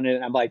guy run it,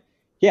 and I'm like,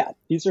 yeah,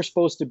 these are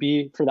supposed to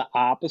be for the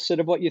opposite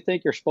of what you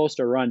think. You're supposed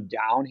to run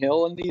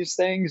downhill in these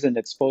things, and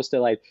it's supposed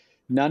to, like,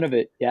 none of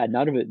it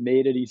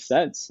made any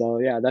sense. So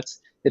yeah,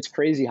 it's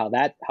crazy how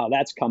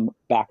that's come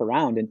back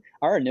around. And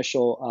our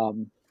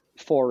initial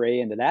foray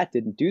into that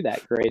didn't do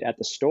that great at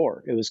the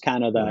store. It was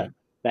kind of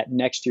that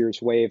next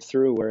year's wave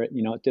through where it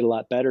did a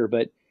lot better.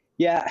 But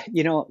yeah,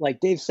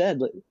 like Dave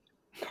said,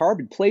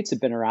 carbon plates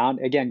have been around.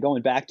 Again,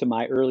 going back to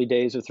my early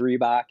days with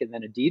Reebok and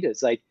then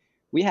Adidas, like,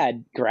 we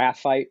had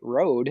graphite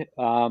road,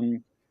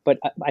 but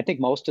I think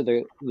most of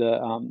the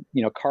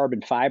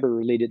carbon fiber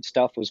related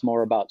stuff was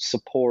more about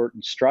support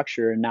and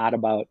structure and not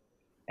about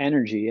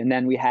energy. And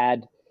then we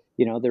had,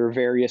 there were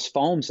various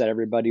foams that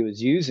everybody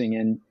was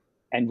using,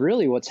 and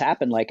really what's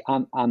happened, like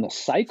on the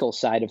cycle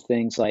side of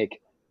things,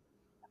 like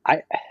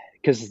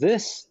because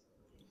this,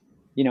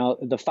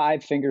 the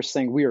Five Fingers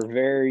thing, we were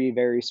very,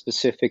 very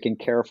specific and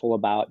careful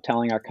about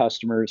telling our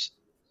customers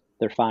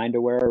they're fine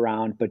to wear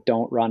around, but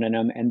don't run in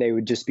them. And they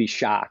would just be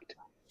shocked.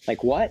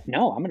 Like, what?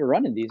 No, I'm going to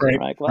run in these. Right,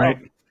 and I'm like, well,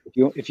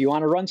 if you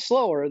want to run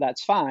slower,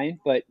 that's fine.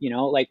 But,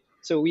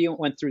 so we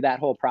went through that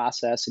whole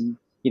process, and,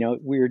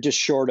 we were just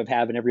short of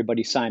having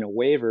everybody sign a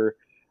waiver.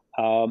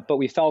 But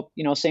we felt,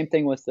 same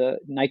thing with the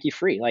Nike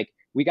Free. Like,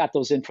 we got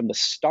those in from the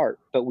start,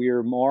 but we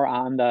were more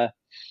on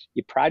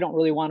you probably don't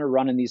really want to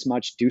run in these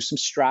much, do some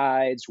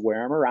strides,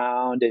 wear them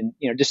around, and,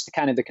 just the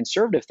kind of the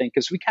conservative thing,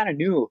 because we kind of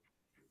knew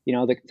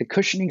the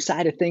cushioning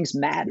side of things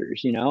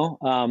matters,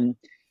 and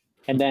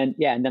then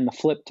the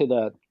flip to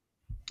the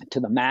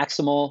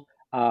maximal,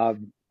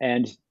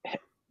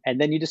 and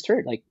then you just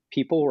heard like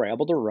people were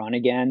able to run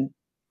again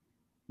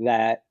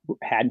that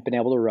hadn't been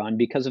able to run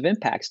because of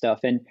impact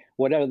stuff. And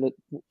whether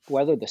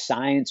the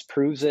science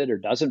proves it or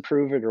doesn't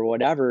prove it or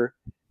whatever,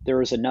 there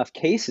was enough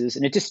cases,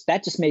 and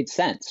that just made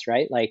sense,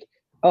 right? Like,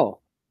 oh,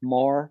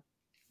 more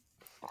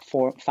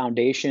for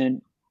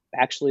foundation,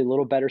 actually a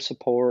little better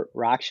support,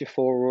 rocks you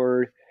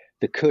forward,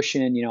 the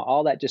cushion,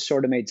 all that just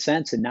sort of made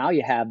sense. And now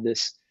you have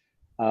this,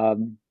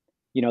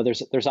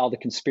 there's all the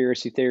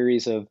conspiracy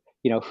theories of,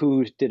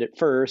 who did it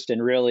first,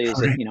 and really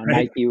is it,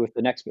 Nike with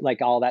the next,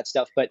 like all that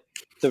stuff. But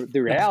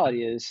the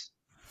reality is,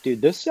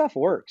 dude, this stuff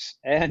works.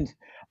 And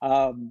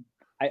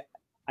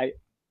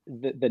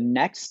the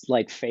next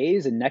like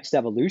phase and next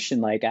evolution,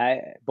 like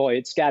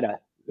it's got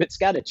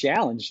a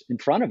challenge in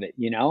front of it,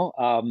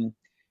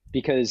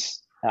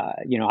 because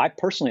I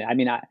personally,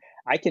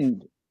 I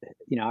can,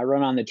 I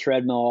run on the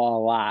treadmill a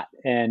lot,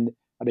 and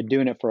I've been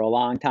doing it for a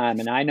long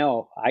time, and I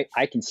know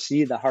I can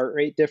see the heart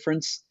rate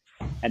difference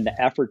and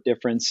the effort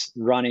difference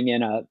running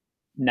in a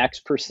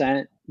Next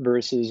Percent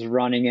versus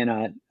running in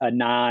a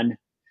non,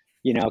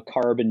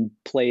 carbon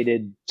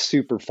plated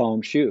super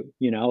foam shoe.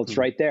 It's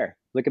right there.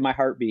 Look at my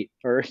heartbeat,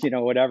 or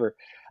whatever.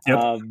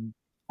 Yep.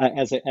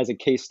 As a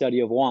case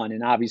study of one,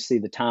 and obviously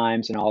the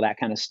times and all that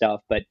kind of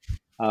stuff. But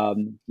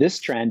this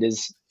trend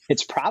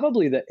it's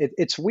probably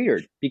it's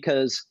weird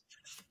because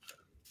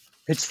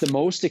it's the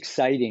most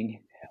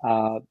exciting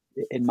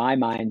in my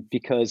mind,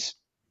 because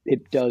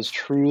it's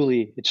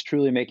truly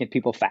making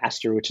people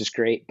faster, which is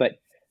great. But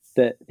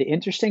the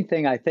interesting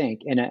thing, I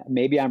think, and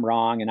maybe I'm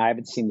wrong and I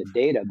haven't seen the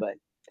data, but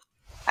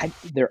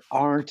there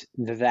aren't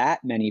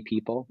that many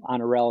people on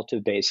a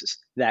relative basis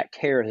that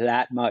care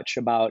that much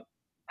about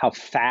how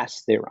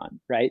fast they run,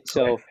 right?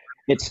 So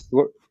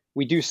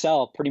we do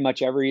sell pretty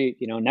much every,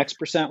 Next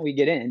Percent we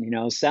get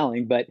in,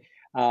 selling, but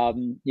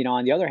on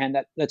the other hand,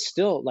 that's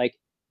still like,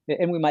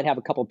 and we might have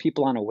a couple of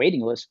people on a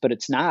waiting list, but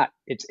it's not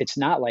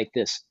like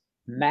this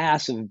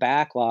massive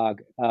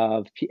backlog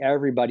of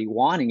everybody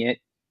wanting it.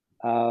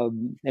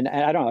 And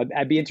I don't know,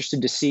 I'd be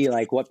interested to see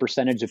like what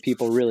percentage of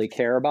people really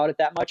care about it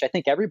that much. I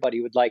think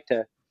everybody would like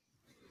to,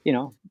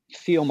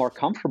 feel more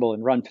comfortable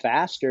and run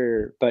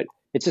faster, but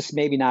it's just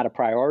maybe not a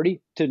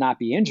priority to not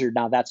be injured.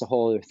 Now that's a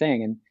whole other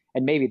thing.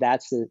 And maybe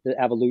that's the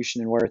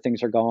evolution and where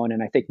things are going.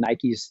 And I think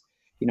Nike's,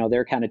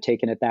 they're kind of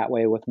taking it that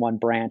way with one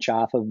branch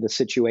off of the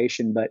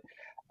situation. But,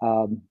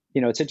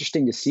 it's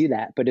interesting to see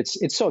that, but it's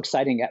so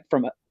exciting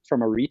from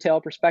a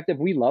retail perspective.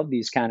 We love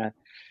these kind of,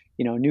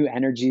 new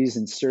energies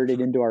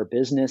inserted into our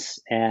business,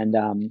 and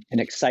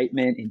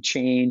excitement and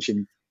change.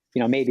 And,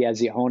 maybe as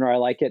the owner, I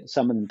like it.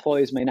 Some of the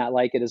employees may not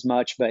like it as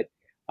much, but,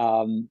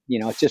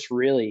 it's just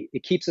really,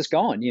 it keeps us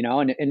going,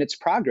 and it's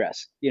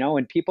progress,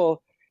 and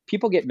people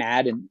get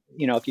mad. And,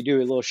 if you do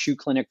a little shoe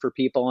clinic for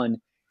people, and,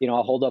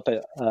 I'll hold up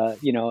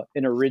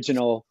an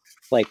original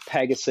like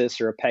Pegasus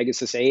or a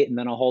Pegasus 8, and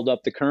then I'll hold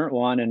up the current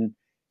one, and,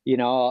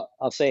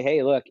 I'll say,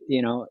 hey, look,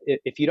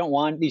 if you don't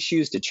want these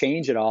shoes to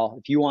change at all,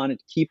 if you want to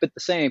keep it the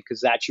same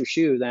because that's your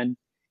shoe, then,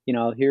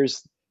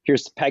 here's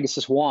the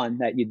Pegasus 1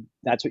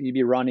 that's what you'd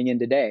be running in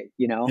today,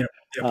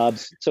 Yep.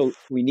 So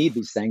we need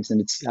these things, and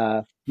it's,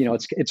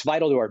 it's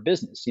vital to our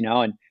business,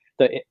 and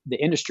the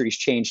industry's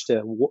changed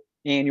to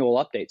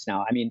annual updates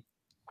now. I mean,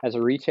 as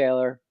a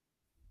retailer,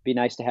 it'd be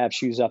nice to have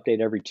shoes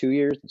updated every 2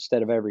 years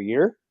instead of every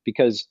year,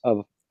 because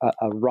of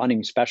a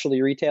running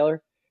specialty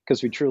retailer,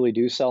 because we truly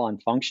do sell on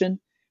function.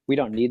 We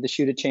don't need the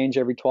shoe to change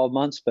every 12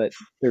 months, but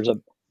there's a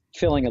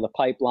filling of the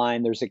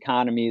pipeline. There's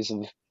economies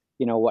of,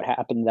 what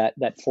happened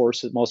that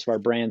forces most of our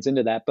brands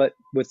into that. But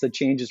with the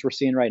changes we're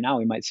seeing right now,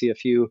 we might see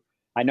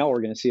I know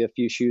we're going to see a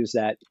few shoes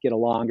that get a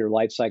longer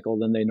life cycle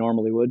than they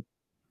normally would.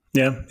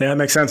 Yeah, that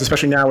makes sense,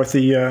 especially now with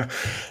the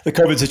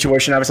COVID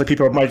situation. Obviously,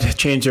 people might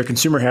change their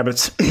consumer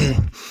habits.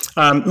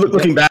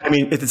 Looking back,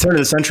 at the turn of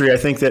the century, I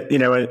think that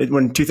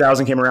when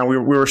 2000 came around, we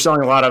were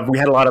selling we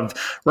had a lot of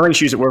running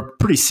shoes that were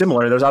pretty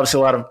similar. There was obviously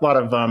a lot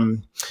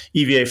of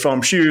EVA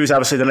foam shoes.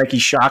 Obviously, the Nike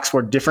Shocks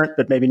were different,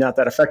 but maybe not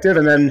that effective.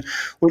 And then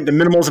went to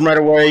minimalism right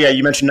away. Yeah,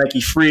 you mentioned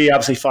Nike Free,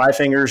 obviously Five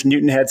Fingers.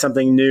 Newton had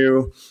something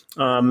new.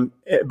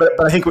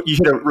 But I think you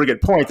hit a really good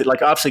point that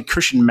like obviously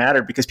cushion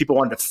mattered because people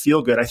wanted to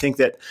feel good. I think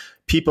that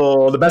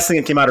the best thing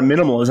that came out of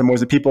minimalism was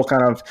that people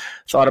kind of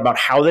thought about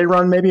how they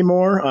run maybe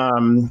more,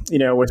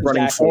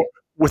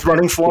 with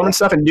running form and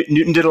stuff. And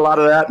Newton did a lot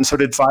of that, and so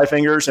did Five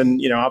Fingers.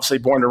 And obviously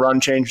Born to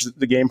Run changed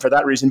the game for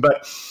that reason.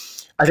 But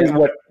I think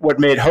what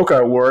made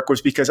Hoka work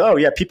was because,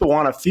 people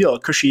want to feel a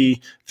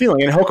cushy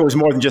feeling. And Hoka was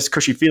more than just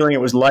cushy feeling.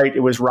 It was light,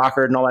 it was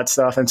rockered and all that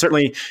stuff. And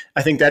certainly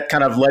I think that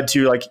kind of led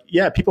to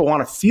people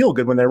want to feel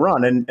good when they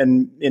run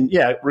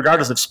and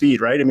regardless of speed,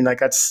 right?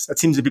 That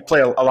seems to play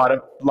a lot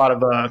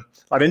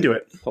into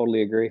it.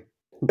 Totally agree.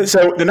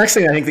 So the next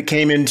thing I think that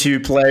came into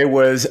play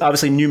was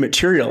obviously new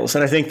materials.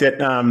 And I think that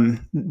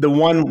the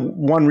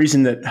one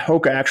reason that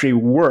Hoka actually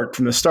worked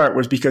from the start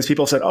was because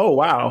people said, oh,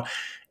 wow,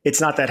 it's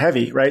not that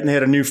heavy, right? And they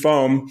had a new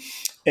foam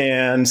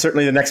And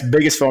certainly the next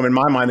biggest foam in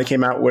my mind that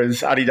came out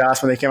was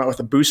Adidas when they came out with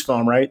the Boost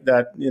foam, right?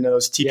 That,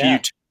 those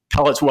TPU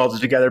pellets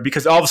welded together,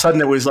 because all of a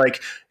sudden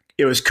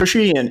it was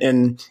cushy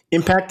and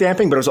impact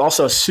damping, but it was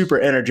also super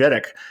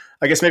energetic.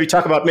 I guess maybe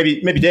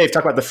Dave,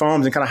 talk about the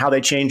foams and kind of how they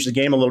changed the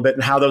game a little bit,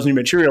 and how those new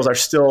materials are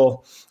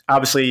still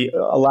obviously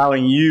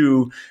allowing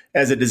you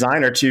as a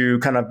designer to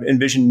kind of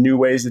envision new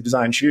ways to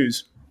design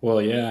shoes.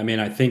 Well, yeah, I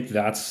mean, I think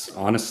that's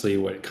honestly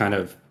what kind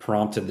of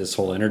prompted this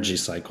whole energy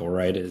cycle,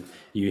 right?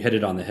 You hit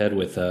it on the head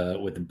with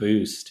the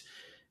Boost.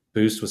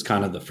 Boost was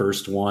kind of the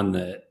first one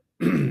that,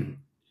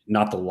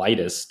 not the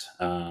lightest,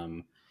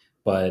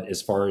 but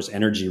as far as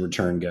energy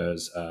return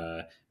goes,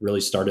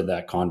 really started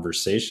that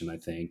conversation, I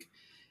think.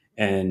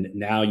 And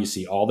now you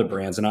see all the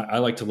brands, and I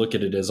like to look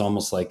at it as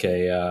almost like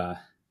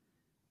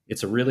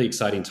it's a really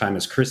exciting time,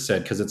 as Chris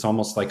said, because it's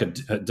almost like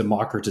a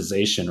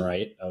democratization,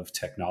 right, of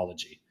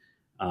technology.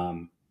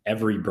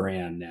 Every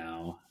brand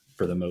now,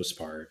 for the most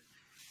part,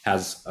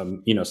 has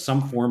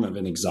some form of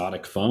an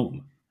exotic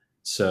foam.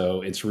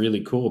 So it's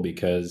really cool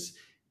because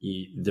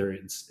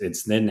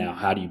it's then now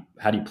how do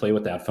you play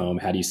with that foam?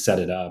 How do you set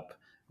it up?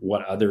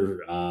 What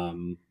other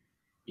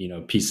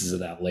pieces of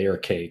that layer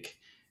cake?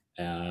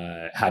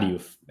 How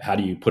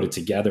do you put it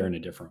together in a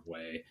different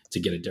way to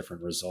get a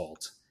different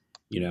result?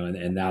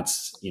 And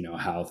that's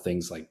how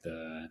things like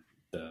the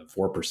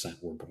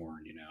 4% were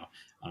born.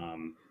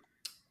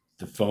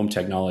 The foam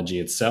technology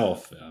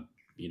itself,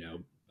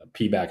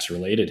 Pebax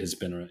related, has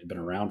been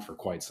around for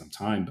quite some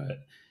time,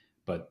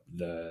 but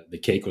the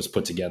cake was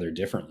put together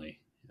differently.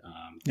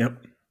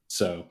 Yep.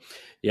 So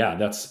yeah,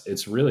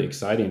 it's really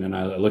exciting. And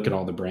I look at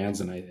all the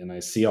brands and I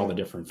see all the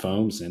different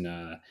foams, and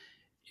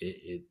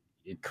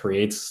it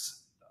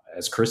creates,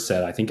 as Chris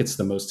said, I think it's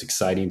the most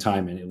exciting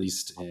time, and at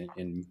least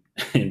in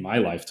my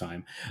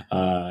lifetime,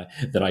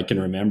 that I can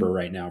remember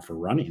right now for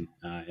running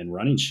and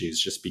running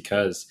shoes, just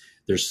because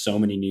there's so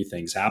many new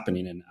things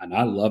happening, and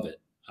I love it.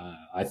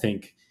 I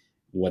think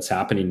what's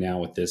happening now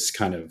with this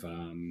kind of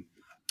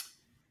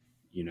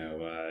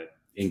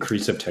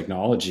increase of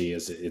technology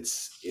is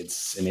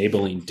it's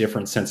enabling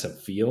different sense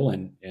of feel,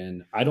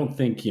 and I don't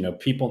think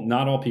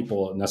not all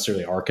people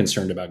necessarily are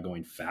concerned about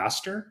going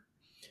faster,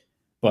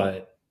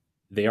 but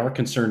they are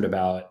concerned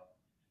about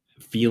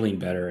feeling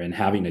better and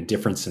having a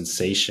different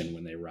sensation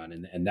when they run,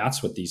 and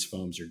that's what these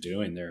foams are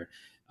doing. They're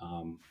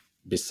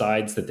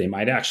besides that they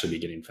might actually be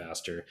getting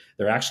faster,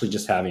 they're actually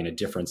just having a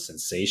different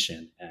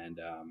sensation and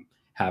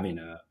having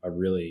a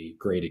really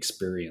great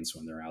experience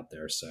when they're out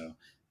there. So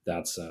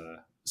that's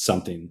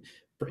something,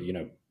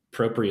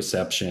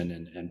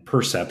 proprioception and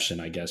perception,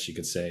 I guess you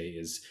could say,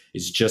 is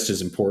just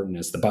as important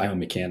as the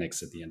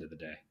biomechanics at the end of the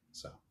day.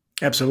 So.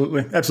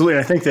 Absolutely. And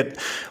I think that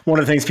one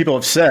of the things people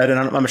have said, and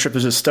I'm not sure if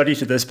there's a study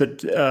to this,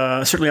 but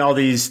certainly all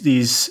these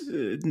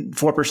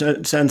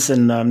 4%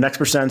 and next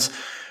percents,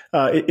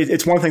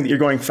 it's one thing that you're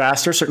going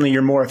faster. Certainly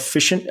you're more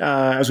efficient,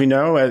 as we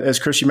know. As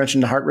Chris, you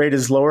mentioned, the heart rate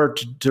is lower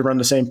to run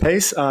the same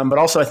pace. But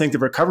also I think the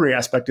recovery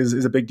aspect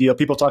is a big deal.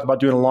 People talk about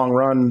doing a long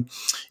run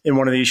in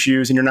one of these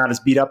shoes and you're not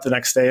as beat up the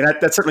next day. And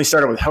that certainly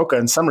started with Hoka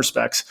in some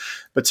respects.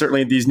 But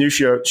certainly these new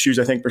shoes,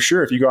 I think for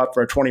sure, if you go out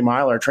for a 20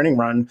 mile or a training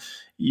run,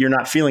 you're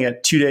not feeling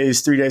it 2 days,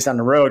 3 days down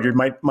the road. You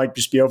might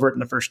just be over it in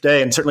the first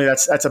day. And certainly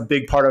that's a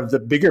big part of the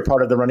bigger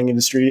part of the running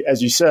industry.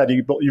 As you said,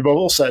 you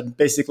both said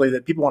basically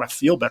that people want to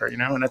feel better,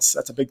 and that's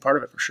a big part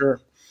of it for sure.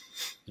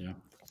 Yeah.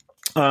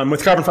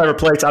 With carbon fiber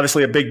plates,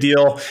 obviously a big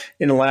deal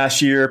in the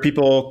last year.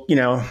 People,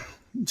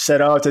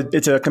 said,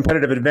 it's a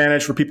competitive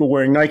advantage for people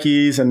wearing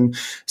Nikes. And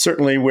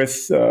certainly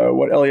with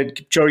what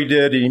Eliud Kipchoge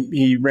did,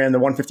 he ran the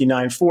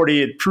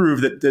 159.40. It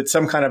proved that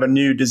some kind of a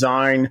new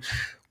design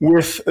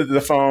with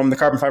the foam, the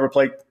carbon fiber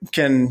plate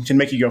can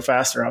make you go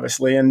faster,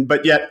 obviously.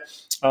 But yet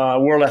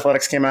World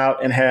Athletics came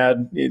out and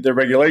had the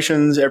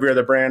regulations. Every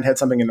other brand had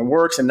something in the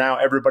works, and now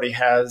everybody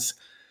has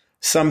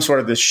some sort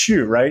of this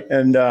shoe, right?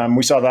 And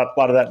we saw a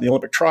lot of that in the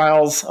Olympic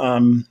trials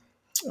in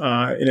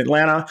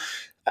Atlanta.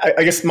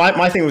 I guess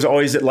my thing was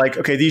always that, like,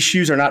 okay, these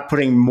shoes are not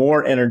putting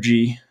more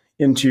energy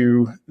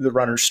into the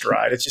runner's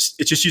stride. It's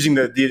just using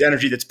the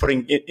energy that's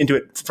putting into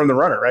it from the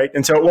runner, right?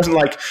 And so it wasn't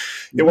like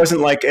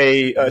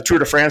a Tour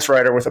de France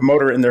rider with a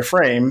motor in their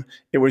frame.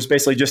 It was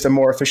basically just a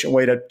more efficient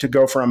way to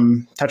go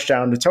from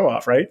touchdown to toe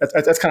off, right?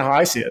 That's kind of how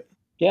I see it.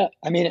 Yeah,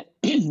 I mean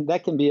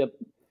that can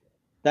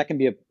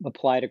be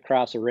applied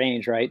across a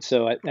range, right?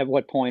 So at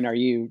what point are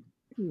you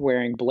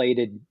wearing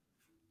bladed,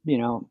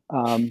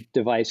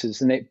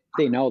 devices, and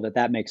they know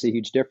that makes a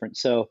huge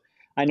difference. So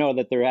I know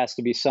that there has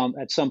to be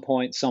at some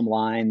point some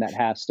line that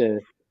has to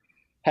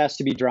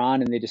be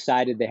drawn, and they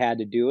decided they had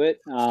to do it.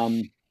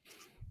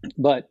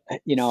 But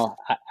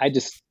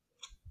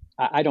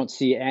I don't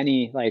see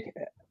any like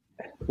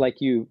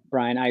you,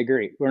 Brian. I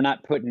agree. We're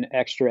not putting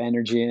extra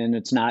energy in.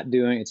 It's not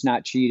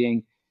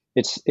cheating.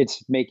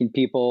 It's making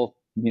people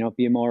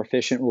be more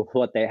efficient with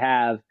what they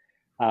have.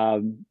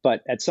 But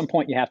at some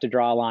point you have to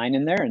draw a line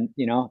in there, and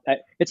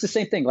it's the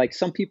same thing. Like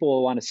some people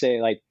will want to say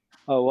like,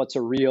 oh, what's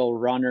a real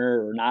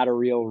runner or not a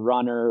real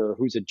runner, or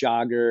who's a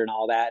jogger and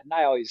all that. And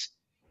I always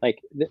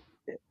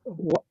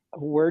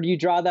where do you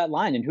draw that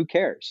line, and who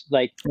cares?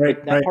 Like Right.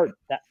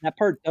 that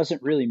part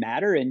doesn't really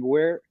matter. And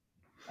where,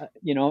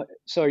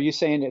 so are you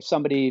saying if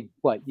somebody,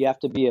 you have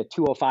to be a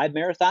 205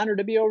 marathoner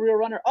to be a real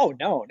runner? Oh,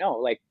 no.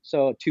 Like,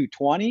 so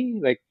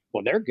 220, like,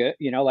 well, they're good,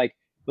 like,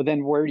 but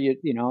then where do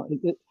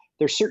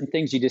there's certain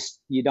things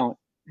you don't,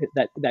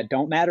 that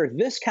don't matter.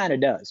 This kind of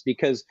does,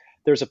 because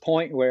there's a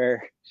point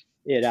where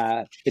it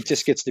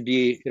just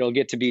it'll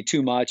get to be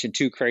too much and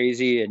too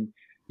crazy. And,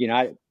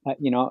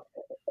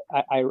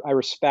 I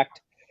respect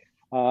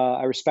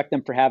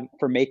them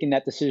for making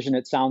that decision.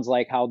 It sounds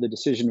like how the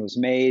decision was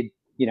made,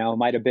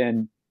 might have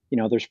been,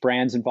 there's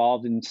brands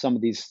involved in some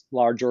of these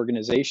large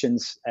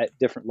organizations at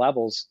different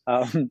levels,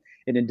 and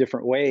in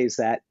different ways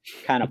that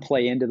kind of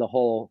play into the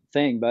whole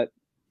thing. But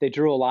they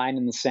drew a line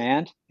in the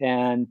sand,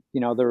 and,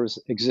 there was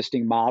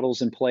existing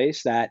models in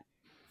place that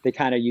they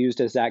kind of used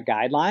as that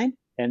guideline,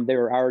 and they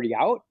were already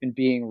out and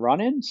being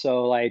running.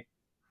 So, like,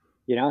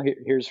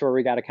 here's where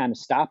we got to kind of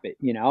stop it,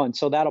 and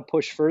so that'll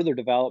push further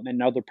development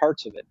in other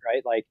parts of it,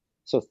 right? Like,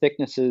 so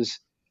thickness is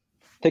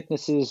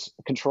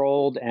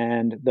controlled,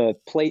 and the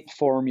plate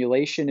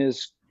formulation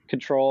is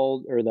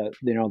controlled, or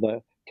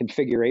the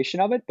configuration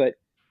of it, but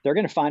they're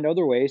going to find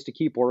other ways to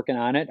keep working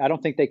on it. I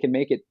don't think they can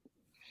make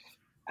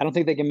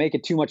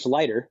it too much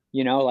lighter,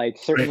 like,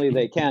 certainly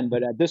they can,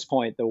 but at this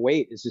point the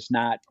weight is just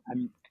not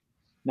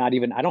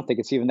even, I don't think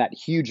it's even that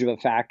huge of a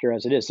factor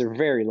as it is. They're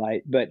very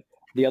light, but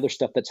the other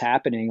stuff that's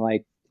happening,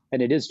 like,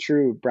 and it is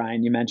true,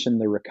 Brian, you mentioned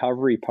the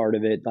recovery part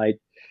of it. Like,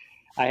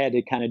 I had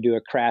to kind of do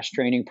a crash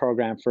training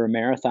program for a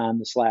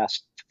marathon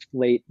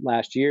late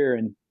last year,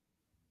 and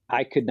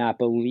I could not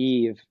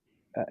believe,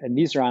 and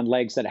these are on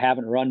legs that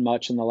haven't run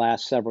much in the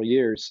last several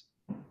years,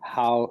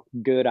 how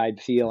good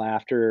I'd feel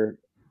after,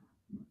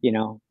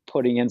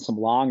 putting in some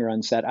long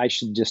runs that I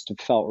should just have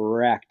felt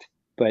wrecked.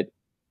 But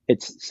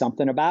it's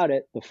something about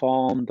it, the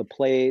foam, the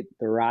plate,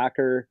 the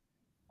rocker.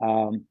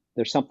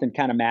 There's something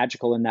kind of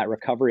magical in that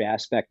recovery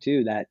aspect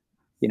too, that,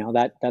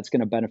 that's going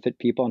to benefit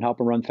people and help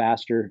them run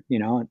faster,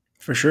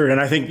 For sure. And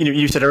I think,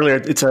 you said earlier,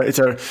 it's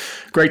a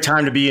great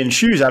time to be in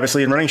shoes,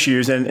 obviously, in running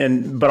shoes,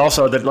 but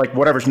also that, like,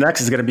 whatever's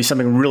next is going to be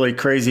something really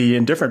crazy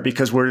and different,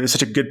 because we're in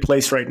such a good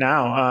place right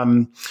now,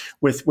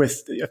 with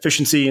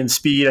efficiency and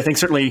speed. I think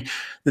certainly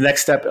the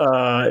next step,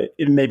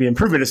 in maybe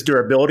improvement, is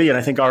durability. And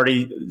I think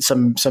already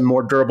some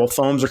more durable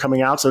foams are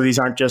coming out. So these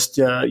aren't just,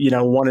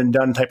 one and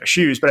done type of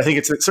shoes, but I think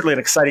it's certainly an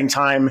exciting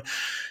time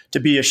to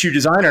be a shoe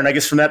designer. And I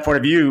guess from that point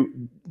of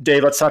view,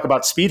 Dave, let's talk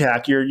about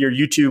SpeedHack, your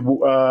YouTube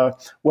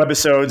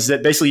webisodes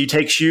that basically you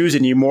take shoes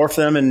and you morph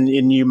them and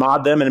you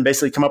mod them and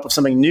basically come up with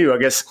something new. I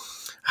guess,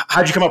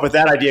 how'd you come up with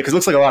that idea? Because it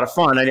looks like a lot of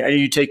fun.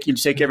 You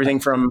take everything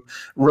from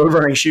road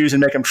running shoes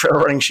and make them trail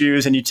running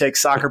shoes, and you take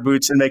soccer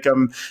boots and make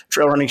them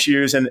trail running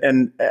shoes. And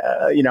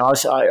I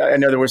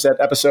know there was that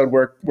episode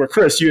where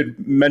Chris, you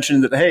had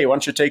mentioned that, hey, why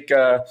don't you take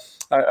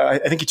I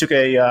think you took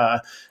a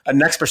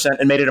Next%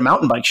 and made it a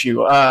mountain bike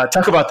shoe.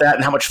 Talk about that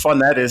and how much fun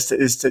that is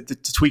to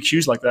tweak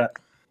shoes like that.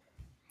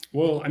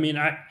 Well, I mean,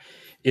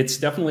 it's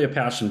definitely a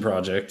passion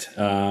project,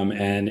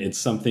 and it's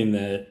something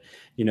that,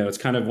 it's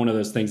kind of one of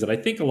those things that I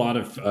think a lot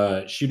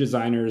of shoe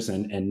designers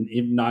and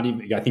not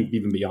even, I think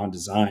even beyond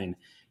design,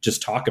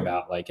 just talk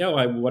about, like,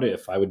 what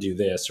if I would do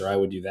this or I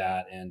would do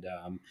that, and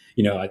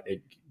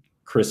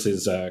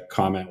Chris's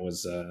comment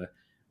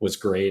was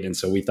great, and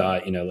so we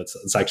thought,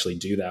 let's actually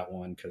do that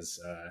one, because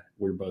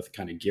we're both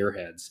kind of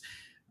gearheads.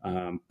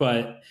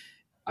 But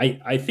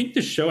I think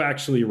the show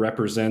actually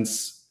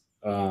represents,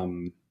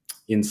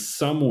 in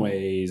some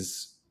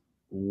ways,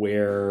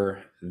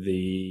 where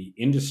the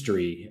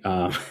industry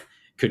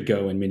could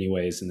go in many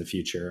ways in the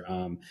future.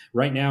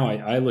 Right now,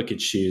 I look at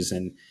shoes,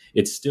 and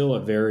it's still a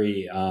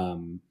very,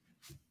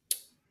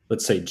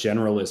 let's say,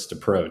 generalist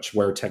approach,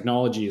 where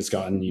technology has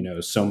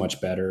gotten, so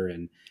much better,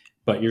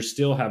 but you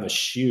still have a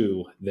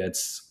shoe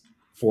that's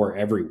for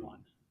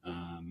everyone.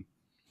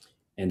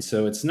 And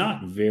so it's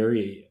not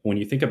when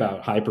you think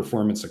about high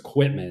performance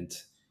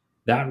equipment,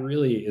 that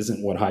really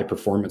isn't what high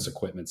performance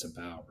equipment's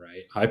about,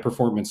 right? High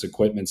performance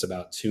equipment's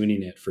about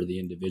tuning it for the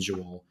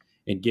individual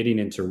and getting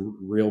into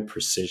real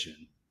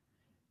precision.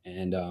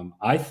 And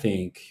I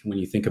think when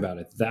you think about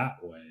it that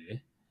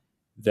way,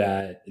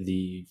 that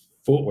the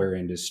footwear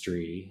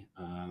industry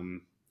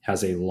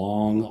has a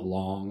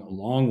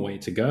long way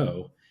to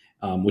go,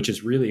 which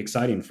is really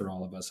exciting for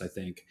all of us, I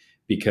think,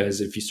 because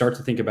if you start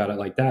to think about it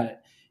like that,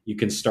 you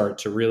can start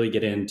to really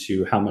get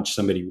into how much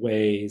somebody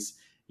weighs,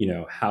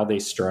 how they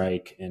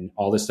strike and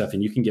all this stuff.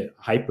 And you can get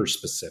hyper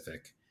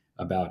specific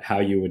about how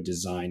you would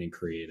design and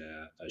create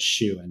a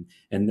shoe.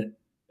 And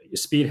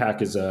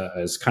SpeedHack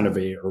is kind of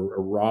a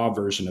raw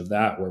version of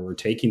that, where we're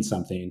taking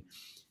something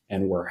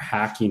and we're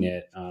hacking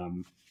it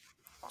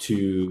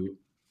to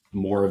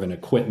more of an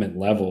equipment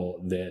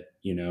level that,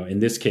 in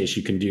this case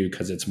you can do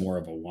because it's more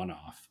of a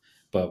one-off.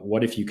 But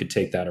what if you could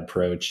take that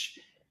approach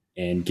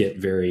and get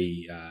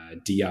very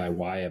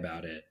DIY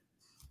about it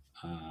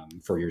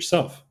for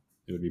yourself?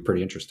 It would be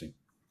pretty interesting.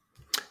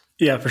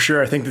 Yeah, for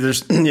sure. I think that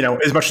there's,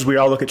 as much as we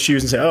all look at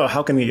shoes and say, oh,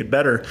 how can they get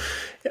better?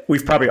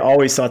 We've probably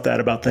always thought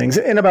that about things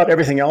and about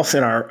everything else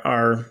in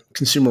our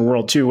consumer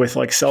world too, with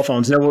like cell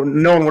phones. No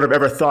one would have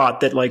ever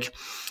thought that like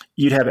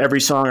you'd have every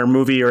song or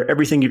movie or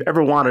everything you've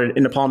ever wanted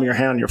in the palm of your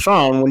hand on your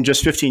phone, when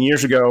just 15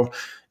 years ago,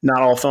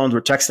 not all phones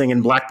were texting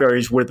and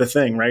BlackBerries were the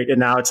thing, right? And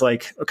now it's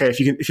like, okay, if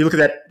you look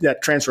at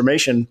that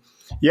transformation,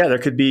 yeah, there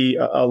could be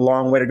a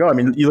long way to go. I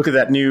mean, you look at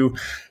that new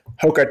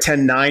Hoka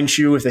 10.9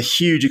 shoe with a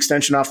huge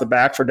extension off the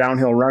back for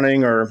downhill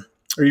running, or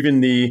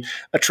even the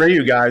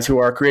Atreyu guys who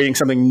are creating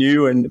something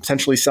new and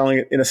potentially selling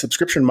it in a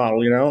subscription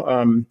model.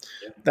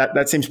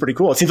 That seems pretty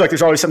cool. It seems like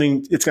there's always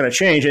something that's going to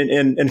change.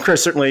 And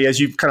Chris, certainly, as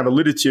you've kind of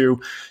alluded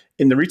to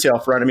in the retail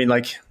front, I mean,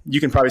 like you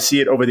can probably see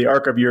it over the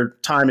arc of your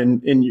time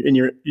in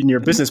your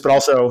business, but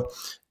also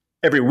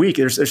every week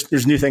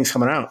there's new things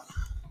coming out.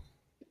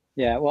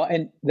 Yeah, well,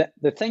 and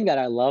the thing that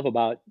I love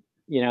about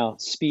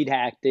Speed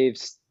Hack,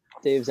 Dave's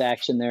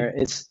action there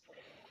is,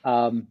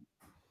 I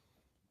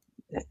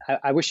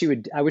wish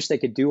they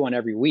could do one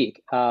every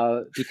week,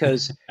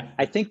 because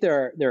I think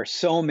there are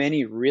so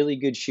many really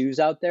good shoes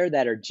out there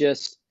that are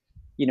just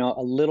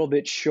a little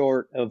bit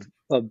short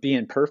of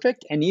being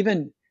perfect. And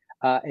even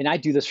and I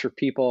do this for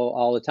people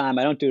all the time.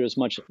 I don't do it as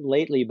much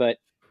lately, but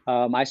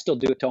I still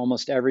do it to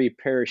almost every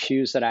pair of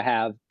shoes that I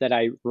have that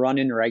I run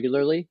in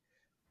regularly.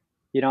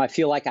 I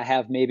feel like I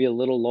have maybe a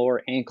little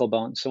lower ankle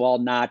bone, so I'll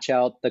notch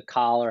out the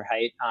collar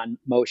height on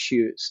most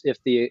shoes.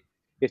 If the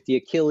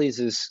Achilles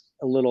is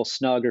a little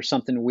snug or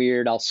something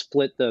weird, I'll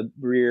split the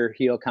rear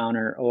heel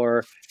counter,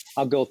 or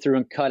I'll go through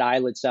and cut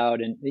eyelets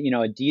out. And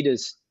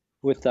Adidas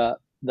with the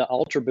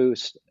Ultra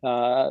Boost,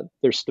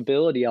 their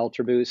Stability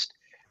Ultra Boost,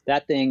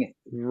 that thing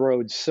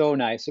rode so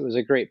nice. It was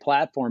a great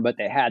platform, but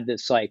they had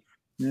this like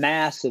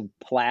massive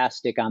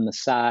plastic on the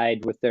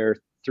side with their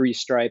 3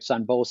 stripes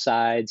on both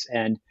sides,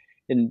 and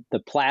the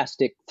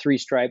plastic 3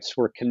 stripes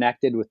were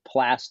connected with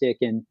plastic.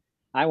 And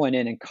I went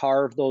in and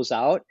carved those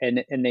out,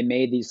 and they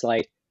made these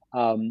like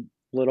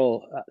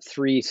little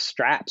 3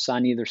 straps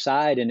on either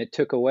side, and it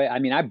took away. I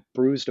mean, I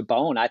bruised a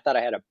bone. I thought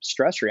I had a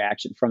stress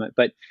reaction from it.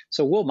 But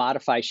so we'll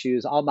modify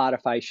shoes. I'll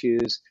modify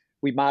shoes.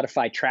 We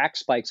modify track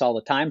spikes all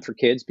the time for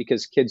kids,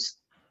 because kids,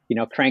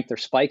 crank their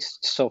spikes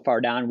so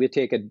far down. We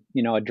take a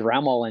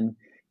Dremel and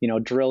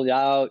drill it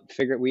out.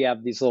 We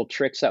have these little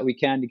tricks that we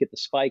can to get the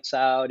spikes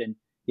out, and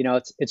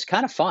it's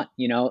kind of fun,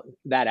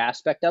 that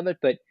aspect of it.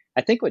 But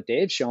I think what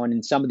Dave's showing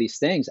in some of these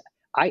things,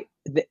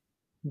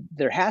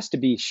 there has to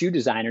be shoe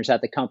designers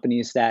at the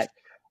companies that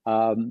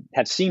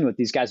have seen what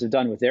these guys have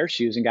done with their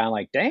shoes and gone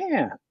like,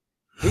 damn,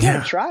 we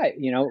gotta try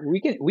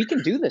it. We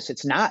can do this.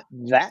 It's not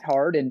that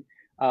hard. And,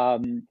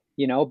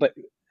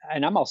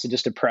 and I'm also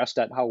just impressed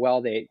at how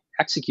well they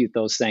execute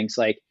those things.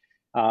 Like,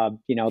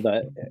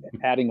 the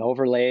adding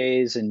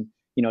overlays and,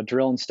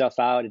 drilling stuff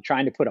out and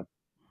trying to put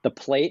the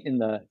plate in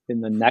the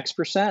next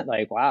percent.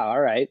 Like, wow,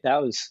 all right,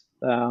 that was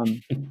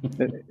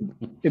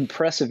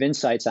impressive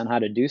insights on how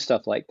to do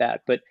stuff like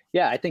that. But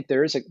yeah, I think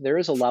there is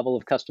a level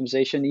of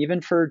customization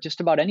even for just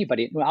about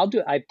anybody.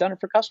 I've done it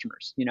for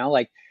customers.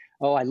 Like,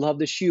 oh, I love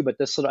the shoe, but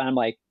this little. I'm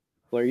like,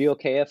 well, are you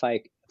okay if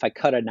I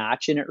cut a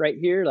notch in it right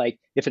here? Like,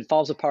 if it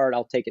falls apart,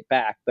 I'll take it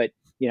back. But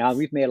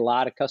we've made a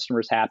lot of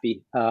customers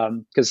happy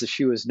because the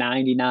shoe is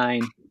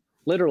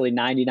literally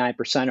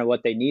 99% of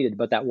what they needed,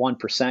 but that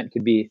 1%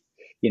 could be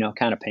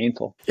kind of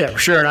painful. Yeah, for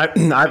sure.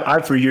 And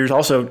I've for years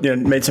also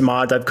made some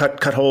mods. I've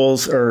cut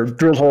holes or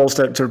drilled holes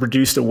to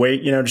reduce the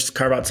weight, just to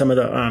carve out some of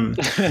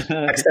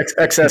the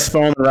excess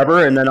foam and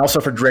rubber, and then also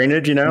for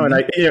drainage, Mm-hmm.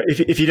 And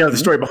if you know the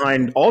story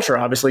behind Ultra,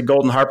 obviously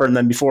Golden Harper, and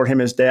then before him,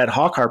 his dad,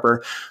 Hawk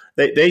Harper,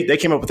 they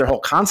came up with their whole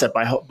concept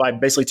by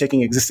basically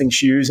taking existing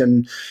shoes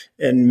and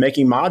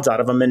making mods out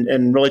of them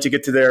and really to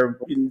get to their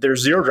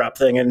zero drop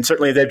thing. And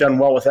certainly they've done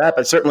well with that.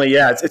 But certainly,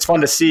 yeah, it's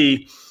fun to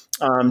see,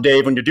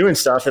 Dave, when you're doing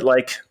stuff that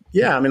like,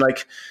 yeah, I mean,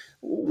 like,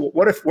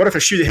 what if a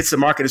shoe that hits the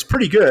market is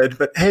pretty good,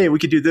 but hey, we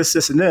could do this,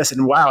 this, and this,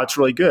 and wow, it's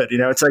really good.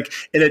 It's like,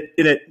 and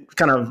it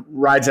kind of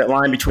rides that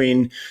line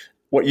between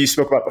what you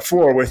spoke about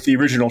before with the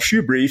original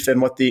shoe brief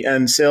and what the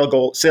end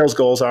sales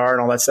goals are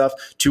and all that stuff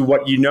to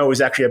what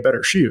is actually a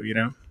better shoe.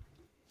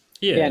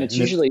 Yeah, and it's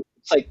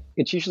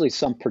usually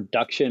some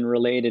production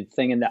related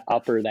thing in the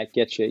upper that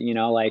gets you.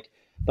 Like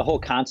the whole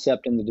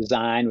concept and the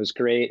design was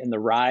great, and the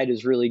ride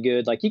is really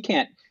good. Like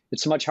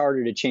it's much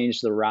harder to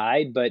change the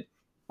ride, but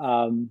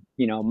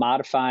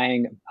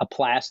modifying a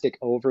plastic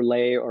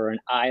overlay or an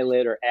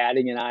eyelet or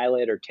adding an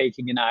eyelet or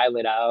taking an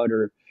eyelet out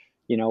or,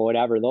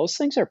 whatever, those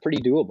things are pretty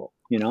doable,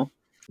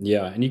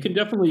 Yeah. And you can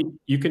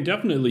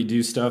definitely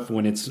do stuff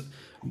when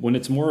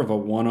it's more of a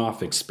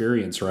one-off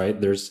experience, right?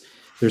 There's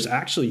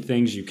actually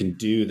things you can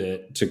do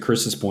that, to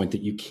Chris's point,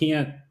 that you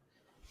can't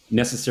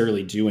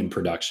necessarily do in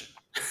production.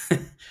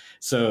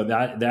 So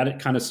that it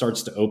kind of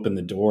starts to open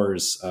the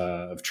doors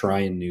of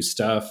trying new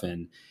stuff.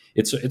 And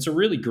it's a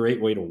really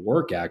great way to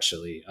work,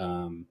 actually.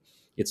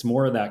 It's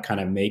more of that kind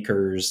of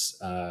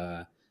maker's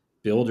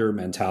builder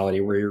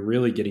mentality where you're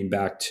really getting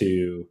back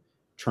to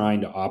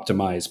trying to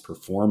optimize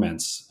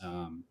performance.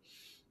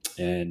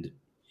 And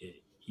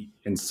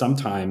and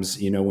sometimes,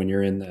 when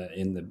you're in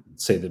the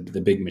say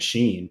the big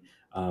machine,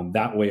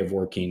 that way of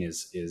working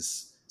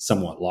is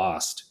somewhat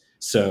lost.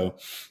 So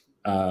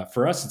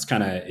for us,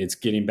 it's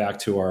getting back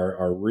to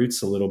our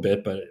roots a little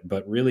bit,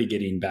 but really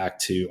getting back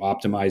to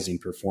optimizing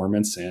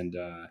performance and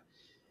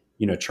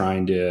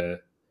trying to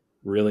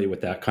really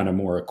with that kind of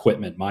more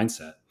equipment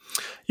mindset.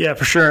 Yeah,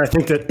 for sure. I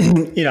think that,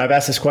 I've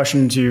asked this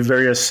question to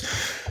various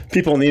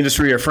people in the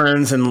industry or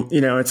friends, and,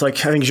 it's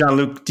like, I think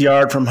Jean-Luc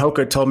Diard from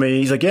Hoka told me,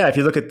 he's like, yeah, if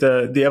you look at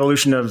the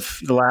evolution of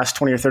the last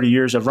 20 or 30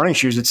 years of running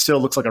shoes, it still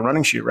looks like a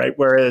running shoe, right?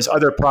 Whereas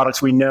other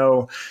products we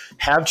know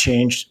have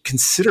changed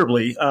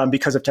considerably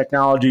because of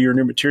technology or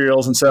new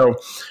materials. And so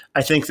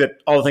I think that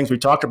all the things we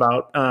talked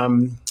about,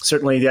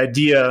 certainly the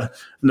idea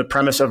and the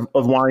premise of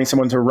wanting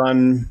someone to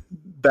run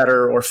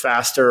better or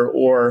faster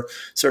or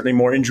certainly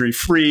more injury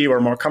free or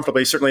more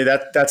comfortably, certainly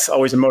that's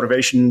always a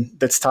motivation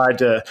that's tied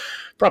to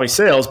probably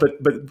sales, but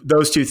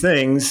those two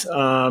things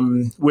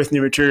with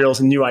new materials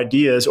and new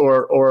ideas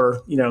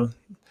or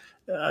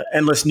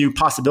endless new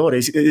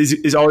possibilities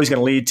is always going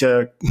to lead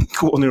to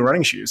cool new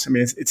running shoes. I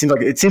mean, it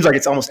seems like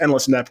it's almost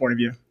endless from that point of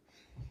view.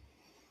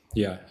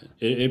 Yeah,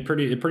 it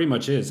pretty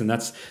much is. And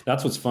that's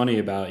what's funny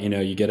about,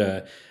 you get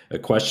a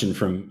question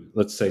from,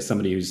 let's say,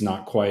 somebody who's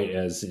not quite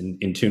as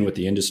in tune with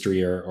the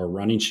industry or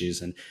running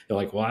shoes. And they're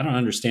like, well, I don't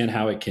understand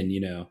how it can,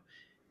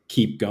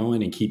 keep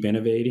going and keep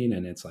innovating.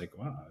 And it's like,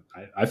 wow,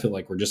 I feel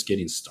like we're just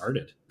getting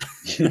started.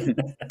 Yeah.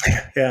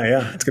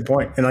 That's a good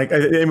point.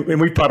 And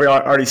we've probably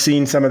already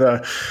seen some of the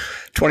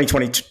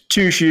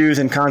 2022 shoes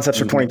and concepts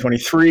for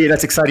 2023. And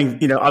that's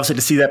exciting, obviously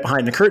to see that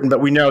behind the curtain,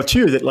 but we know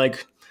too that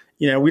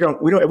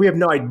we have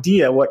no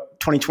idea what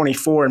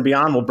 2024 and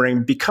beyond will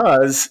bring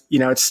because,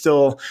 it's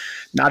still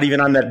not even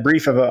on that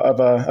brief of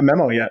a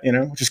memo yet,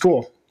 which is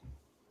cool.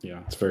 Yeah,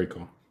 it's very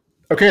cool.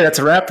 Okay, that's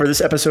a wrap for this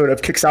episode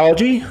of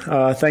Kicksology.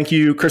 Thank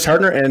you, Chris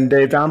Hartner and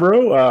Dave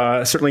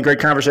Dombrow. Certainly great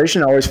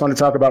conversation. Always fun to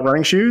talk about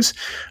running shoes.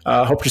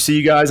 Hope to see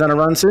you guys on a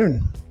run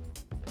soon.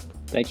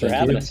 Thanks for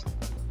having us.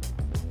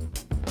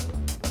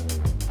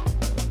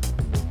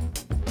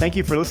 Thank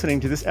you for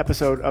listening to this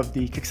episode of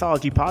the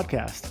Kicksology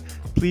podcast.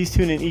 Please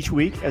tune in each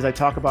week as I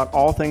talk about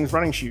all things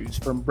running shoes,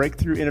 from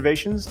breakthrough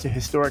innovations to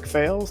historic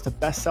fails to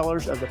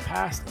bestsellers of the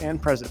past and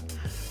present,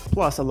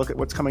 plus a look at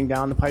what's coming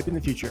down the pipe in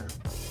the future.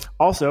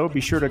 Also, be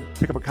sure to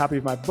pick up a copy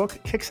of my book,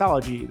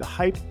 Kicksology, The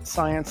Hype,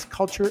 Science,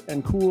 Culture,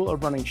 and Cool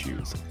of Running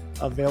Shoes,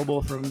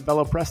 available from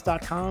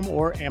VeloPress.com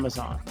or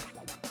Amazon.